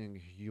 hosting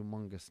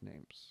humongous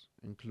names,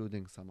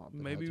 including Sama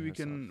Abdelhadi Maybe we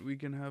herself.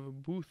 can have a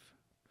booth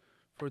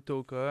for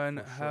TOKA and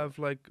For sure. have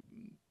like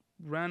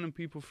random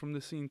people from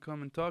the scene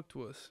come and talk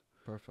to us.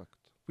 Perfect.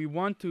 We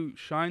want to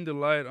shine the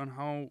light on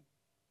how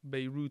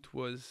Beirut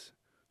was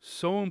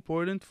so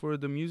important for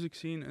the music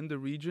scene in the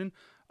region.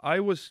 I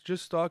was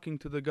just talking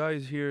to the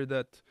guys here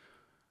that,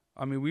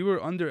 I mean, we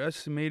were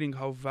underestimating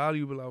how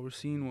valuable our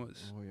scene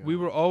was. Oh, We yeah.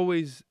 were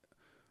always,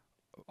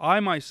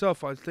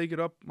 I'll take it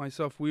up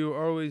myself, we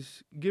were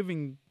always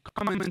giving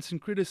comments and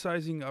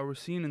criticizing our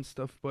scene and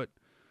stuff, but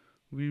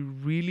we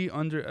really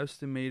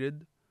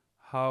underestimated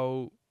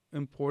how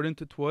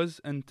important it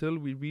was until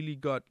we really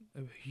got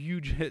a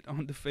huge hit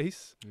on the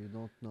face. You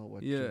don't know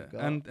what Yeah, you've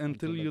got and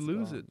until you it's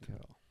lose gone. it.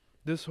 Yeah.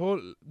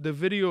 The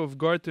video of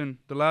Garton,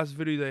 the last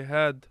video they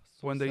had,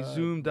 So when they sad,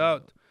 zoomed man.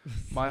 out,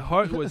 my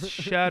heart was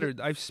shattered.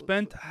 I've So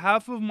spent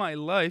half of my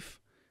life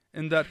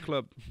in that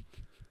club.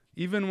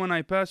 Even when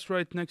I passed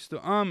right next to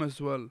as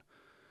well.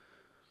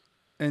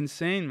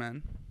 Insane,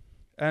 man.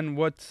 And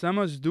what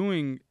Sama's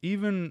doing,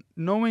 even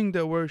knowing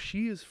that where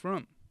she is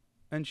from,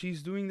 and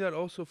she's doing that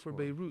also for Oh,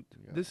 Beirut.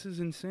 yeah. This is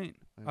insane.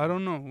 I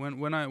don't know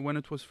when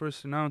it was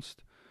first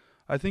announced.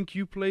 I think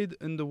you played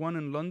in the one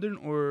in London,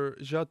 or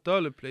Jad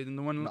Talib played in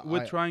the one No,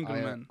 with Triangle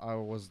Man. I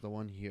was the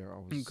one here.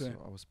 Okay.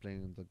 I was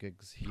playing the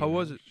gigs here. How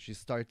was it? She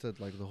started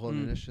like the whole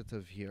Mm.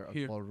 initiative here at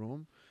Here.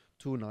 Ballroom.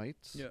 2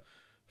 nights. Yeah.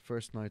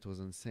 First night was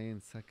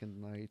insane.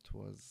 Second night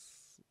was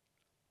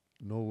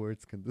no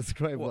words can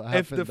describe Well, what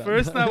if happened. the that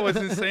first night was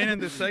night. insane and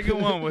the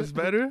second one was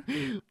better,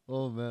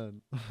 Oh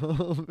man.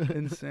 Oh man.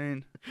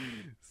 insane.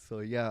 So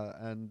yeah,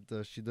 and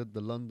she did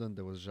the London.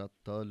 There was Jad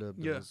Talib.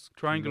 There Yeah, was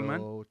Triangle Man.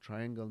 Chloe,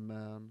 Triangle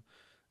Man,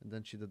 and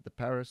then she did the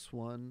Paris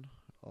one.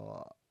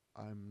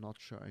 I'm not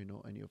sure I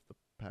know any of the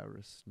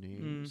Paris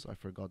names. I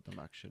forgot them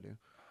actually.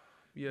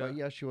 Yeah. But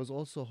yeah, she was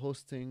also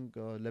hosting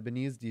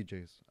Lebanese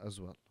DJs as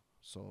well.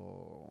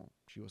 So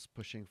she was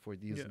pushing for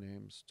these Yeah.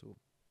 names too.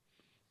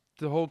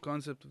 The whole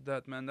concept of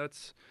that, man,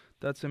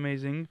 that's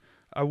amazing.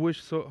 I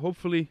wish so.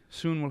 Hopefully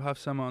soon we'll have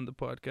Sama on the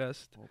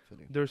podcast.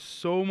 Hopefully. There's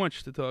so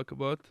much to talk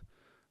about.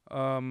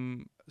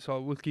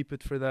 So we'll keep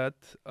it for that.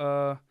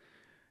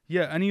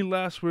 Yeah, any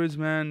last words,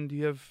 man? Do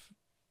you have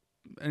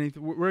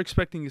anything? We're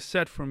expecting a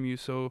set from you,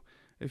 so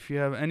If you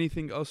have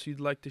anything else you'd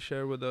like to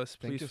share with us,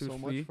 Thank please you feel so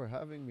free. much for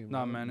having me, man.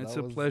 Nah, man, it's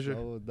a was- pleasure.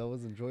 That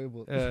was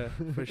enjoyable.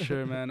 For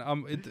sure, man.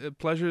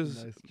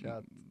 Pleasure's Nice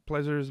chat.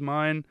 pleasure is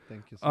mine.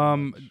 Thank you so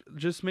much.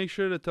 Just make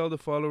sure to tell the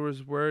followers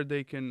where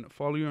they can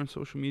follow you on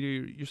social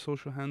media, your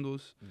social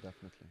handles.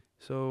 Definitely.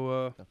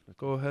 So Definitely.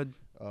 go ahead.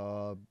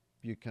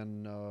 You can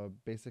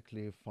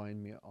basically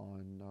find me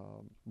on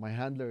my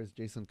handler is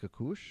Jason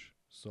Kaakoush.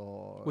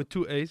 So With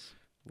 2 A's.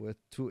 with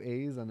 2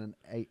 A's and an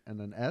A and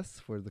an S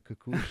for the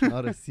Kaakoush,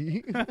 not a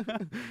C.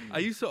 I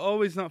used to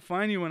always not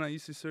find you when I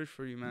used to search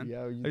for you, man.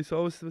 Yeah, I used to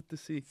always with the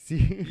C.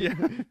 C. Yeah.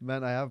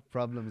 Man, I have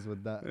problems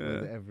with that Yeah.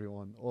 with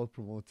everyone, all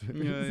promoters.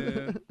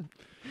 Yeah.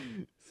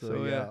 So,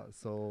 So, yeah. yeah,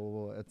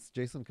 so it's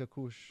Jason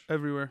Kaakoush.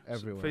 Everywhere.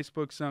 Everywhere.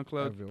 Facebook,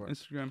 SoundCloud, Everywhere.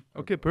 Instagram.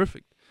 Okay, Everywhere.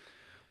 perfect.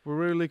 We're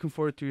really looking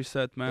forward to your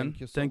set, man.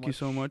 Thank you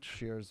so much. much.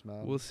 Cheers,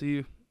 man. We'll see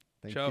you.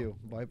 Thank ciao. you.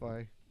 Bye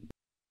bye.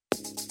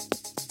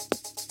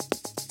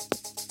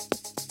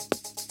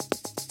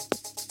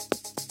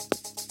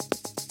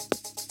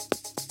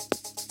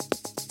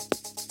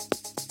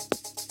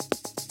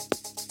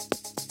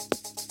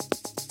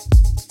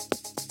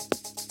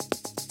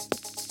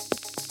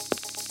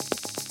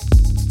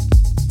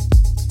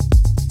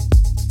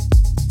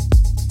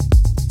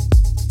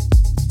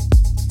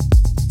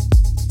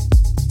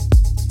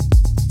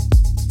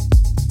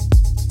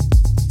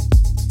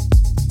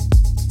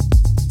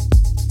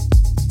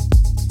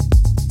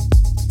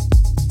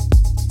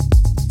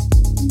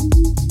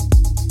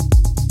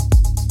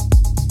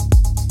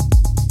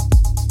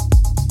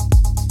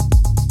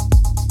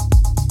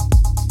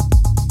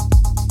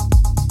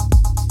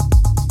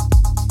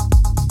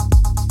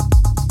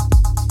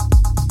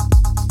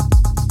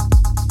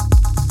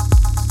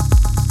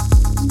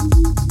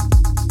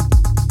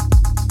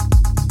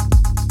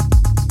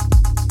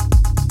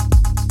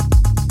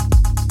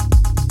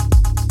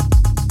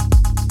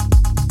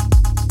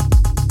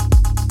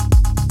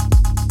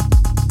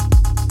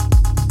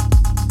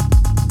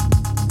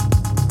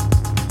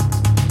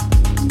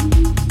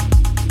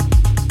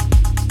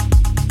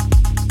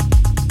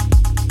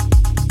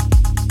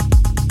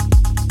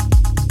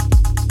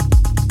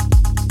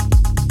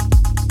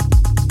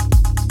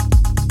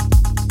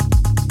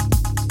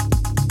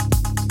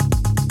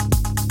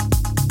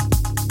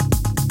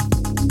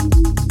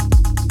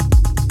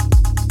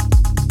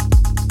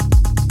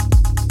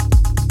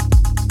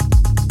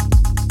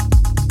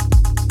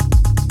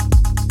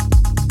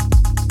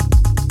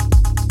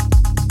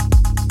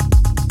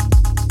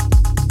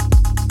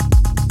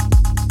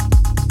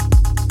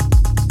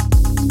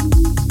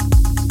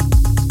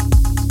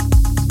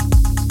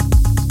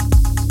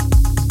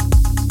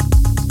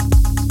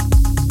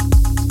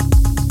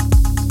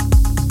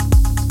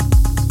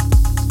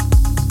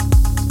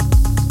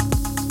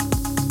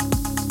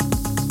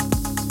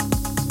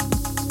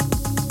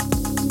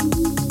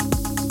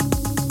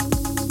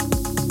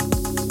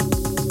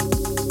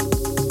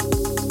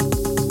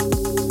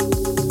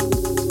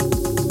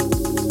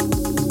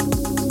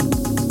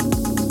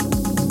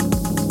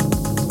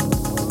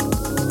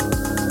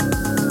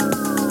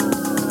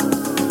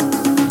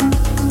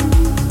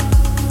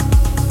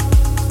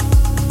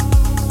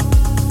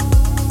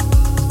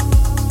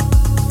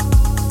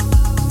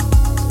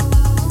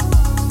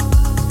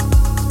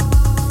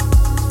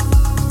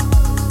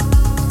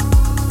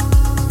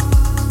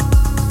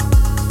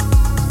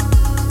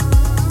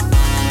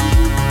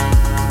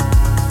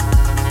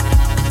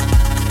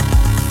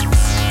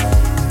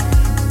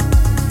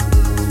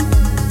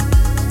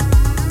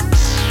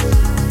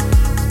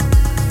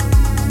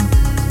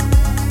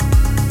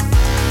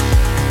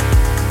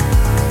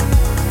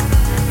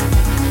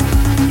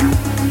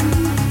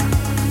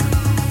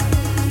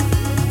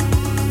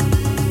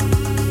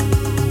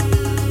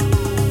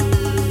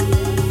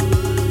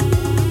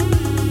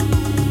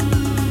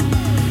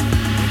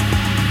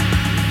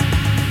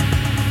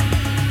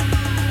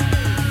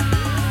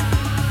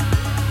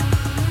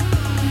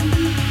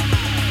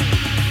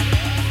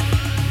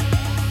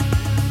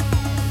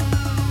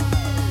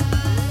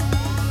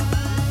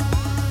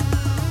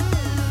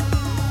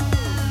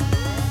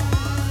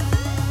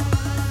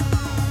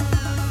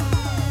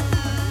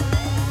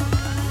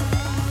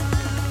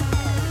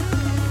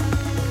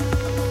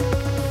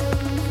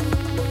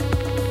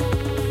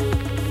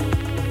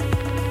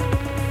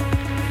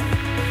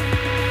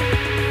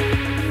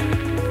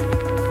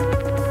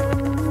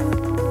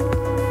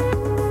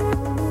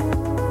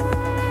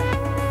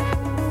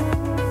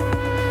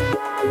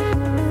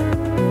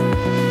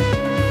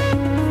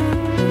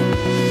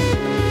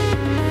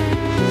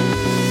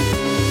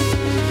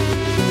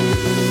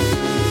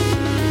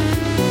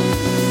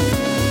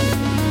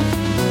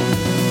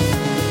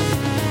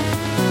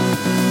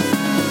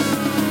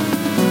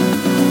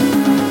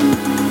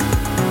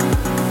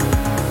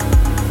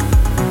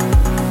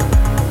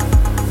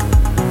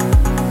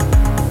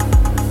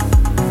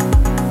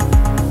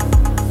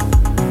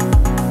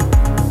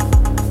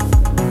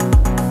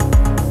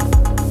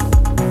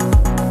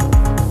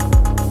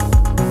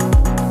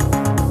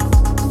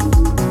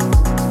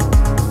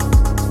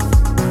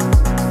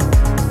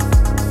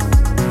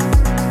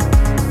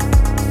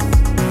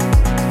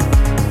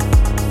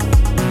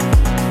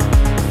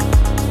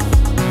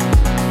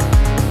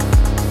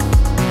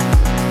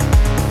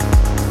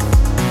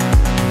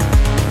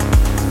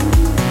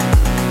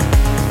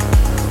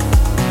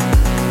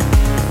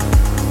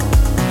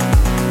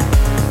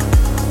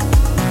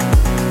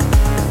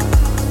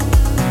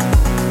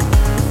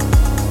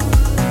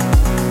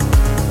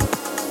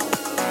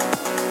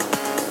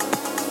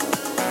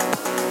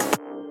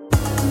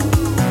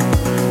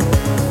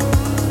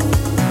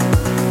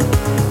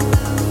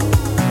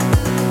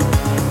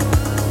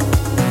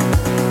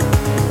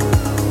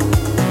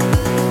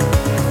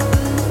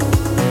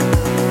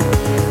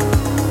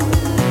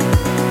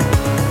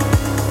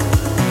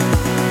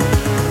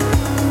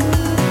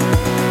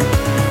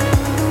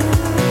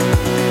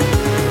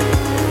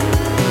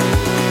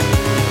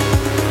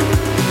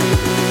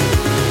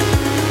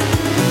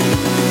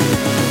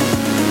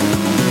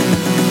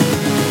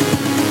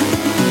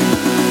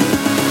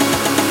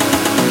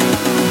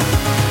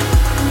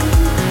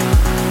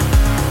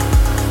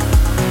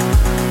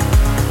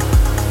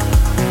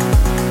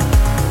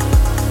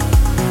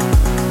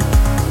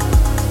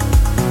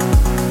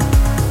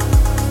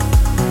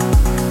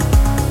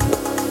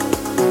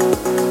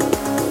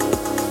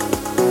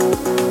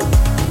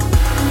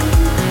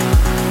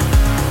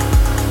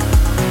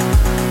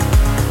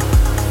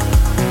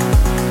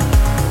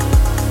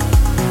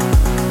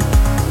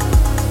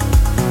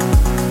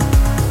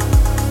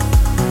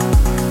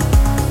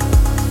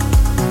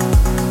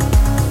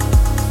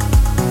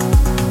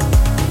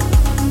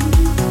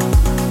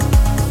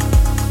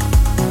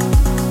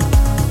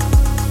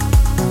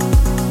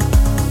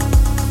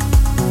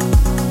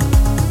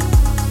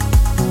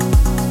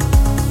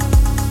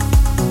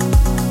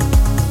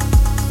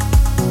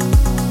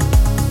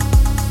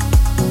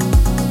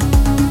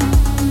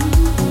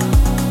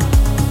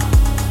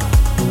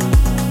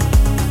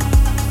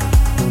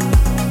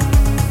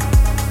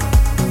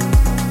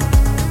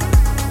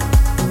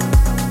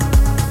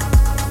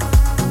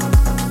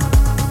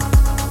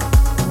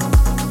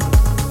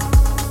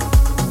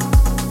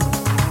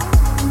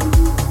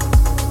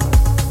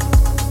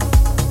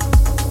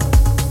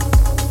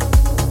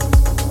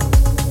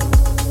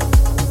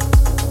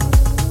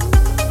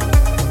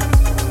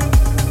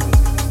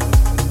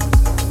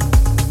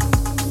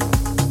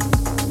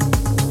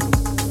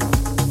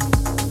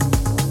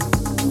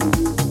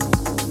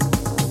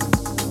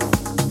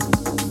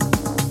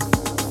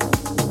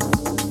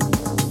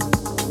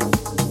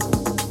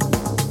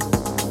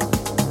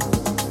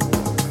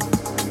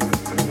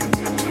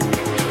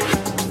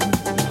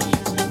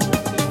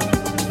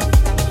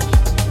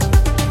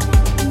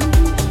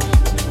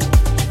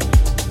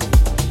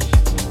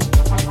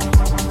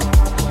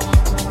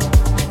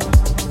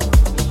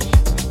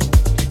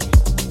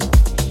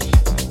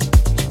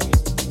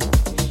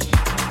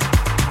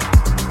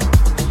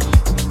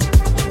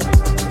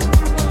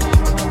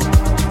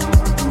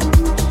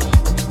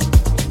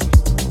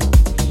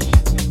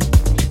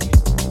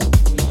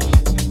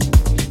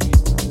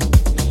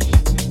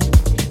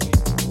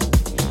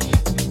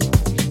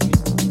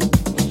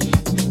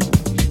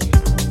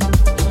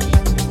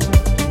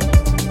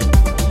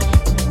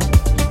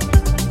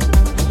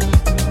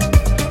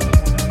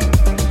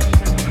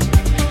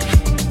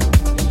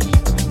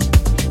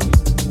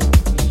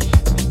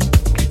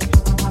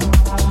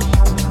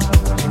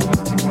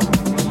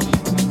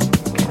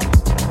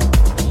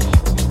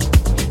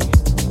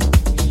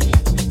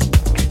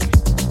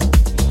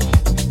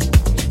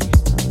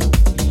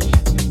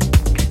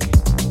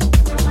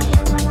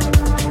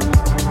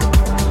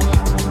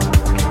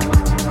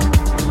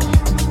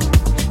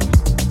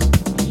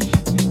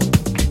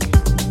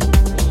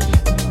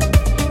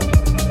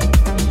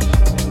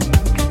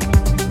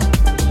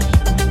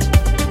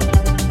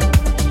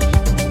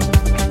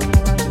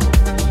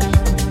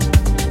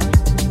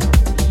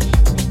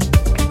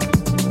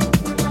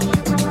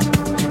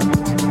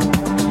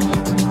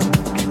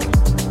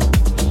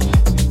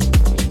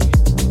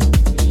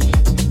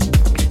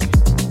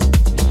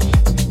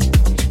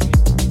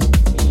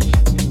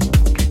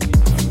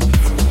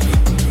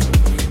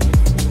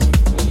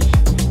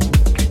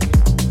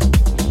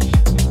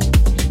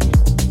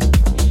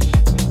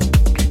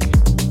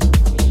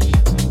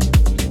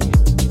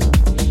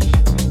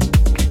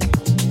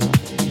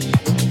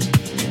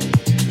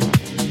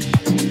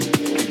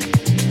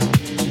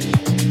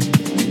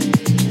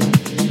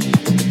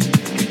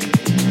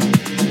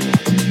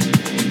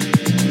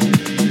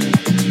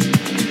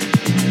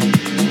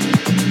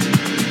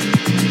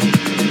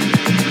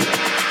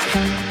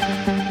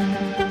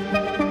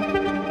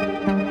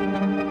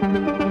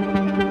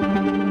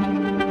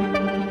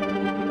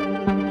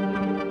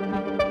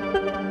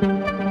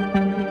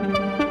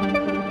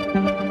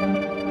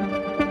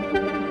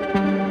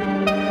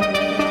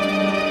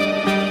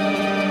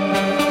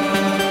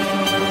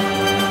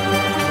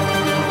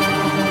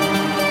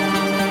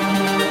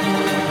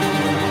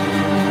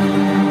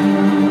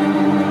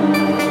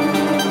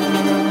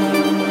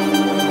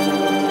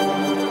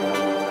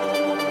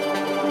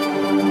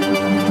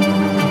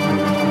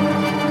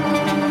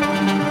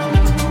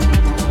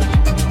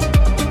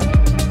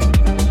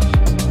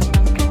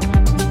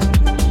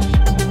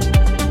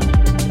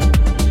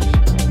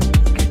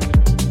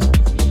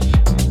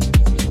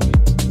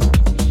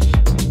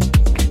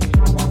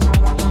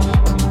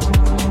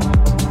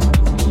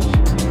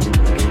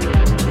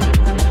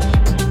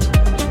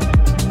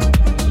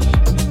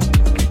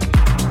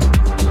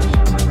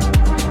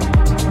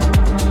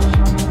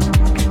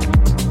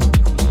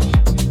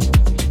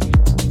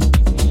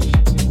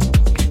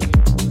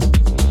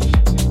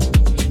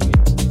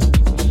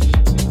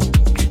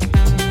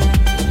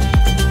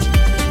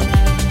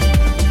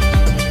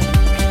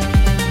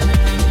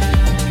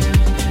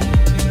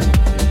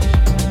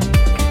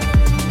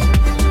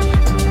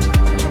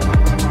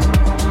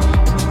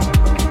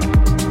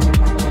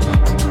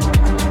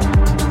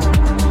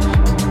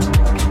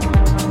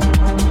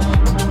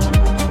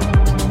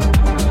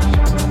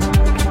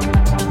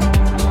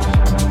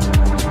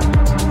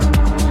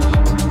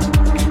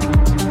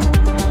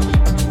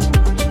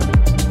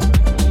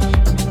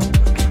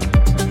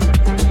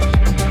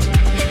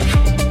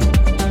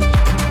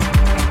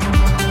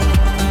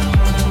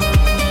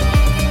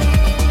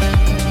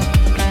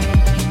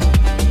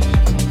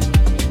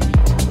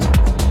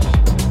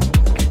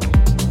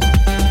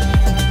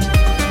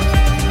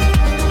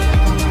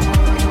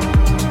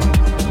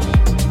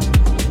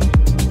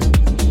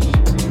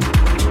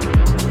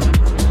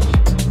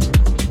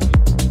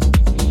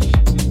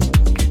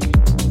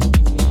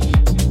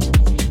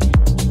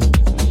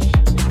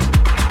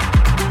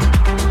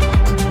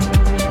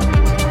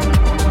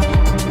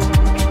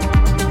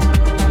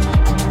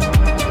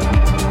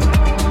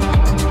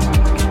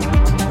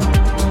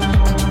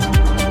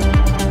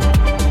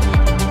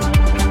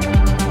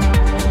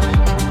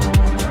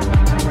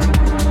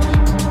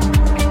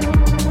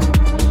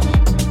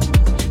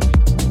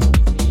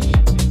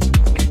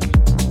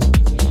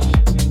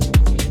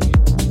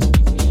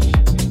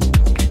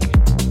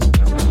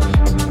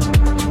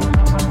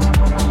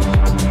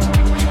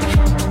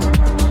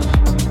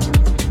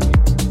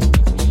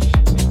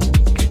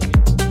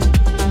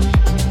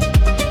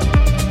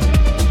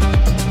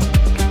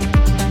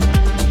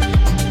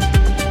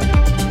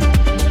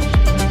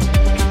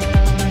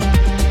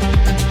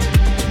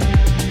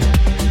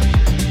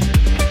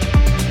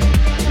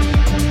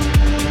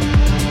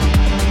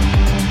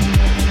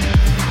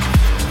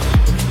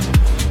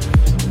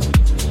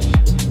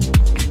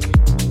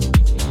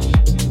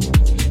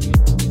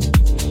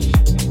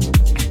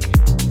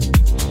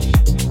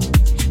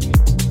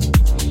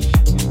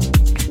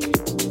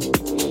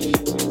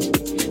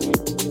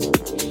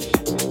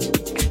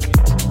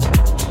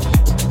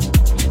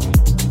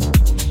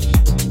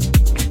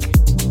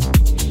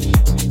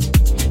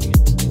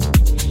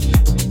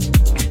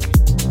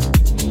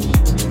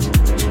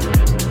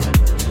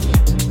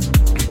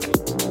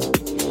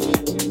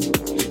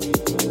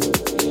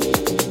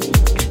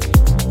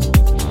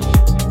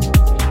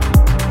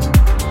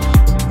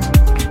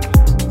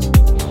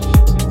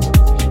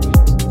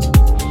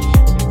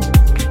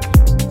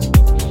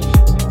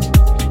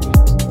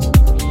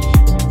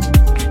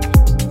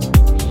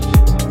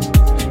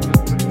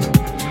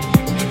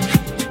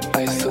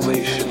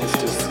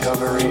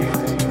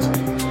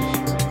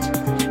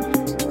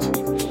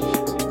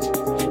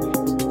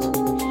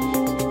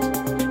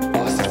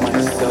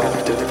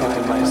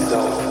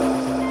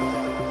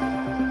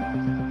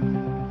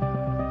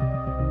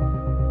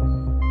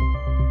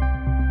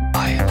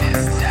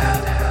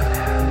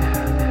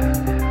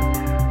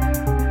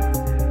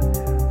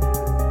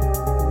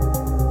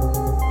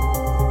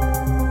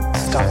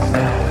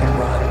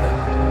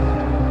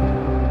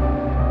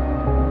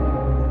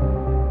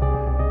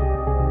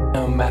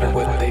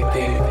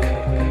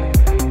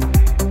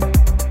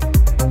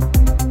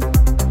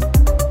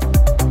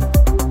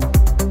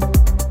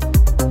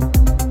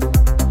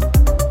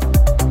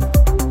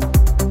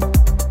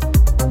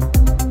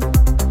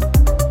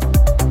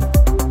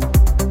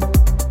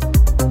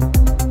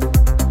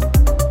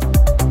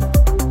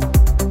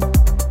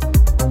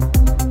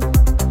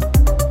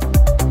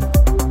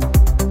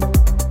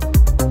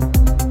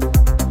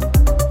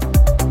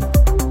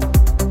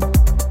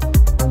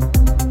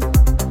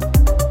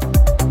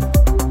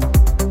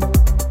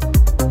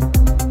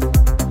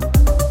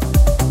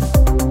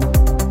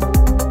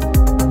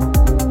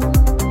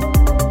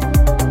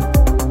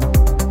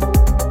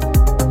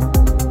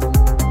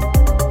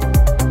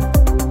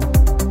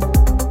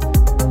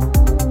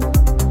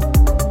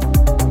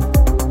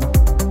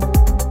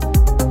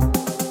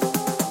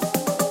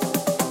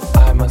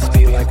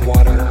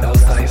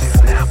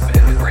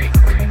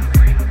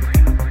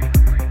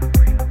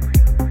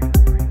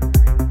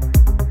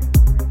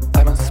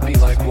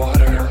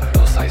 Water,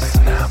 else I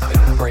snap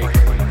and break.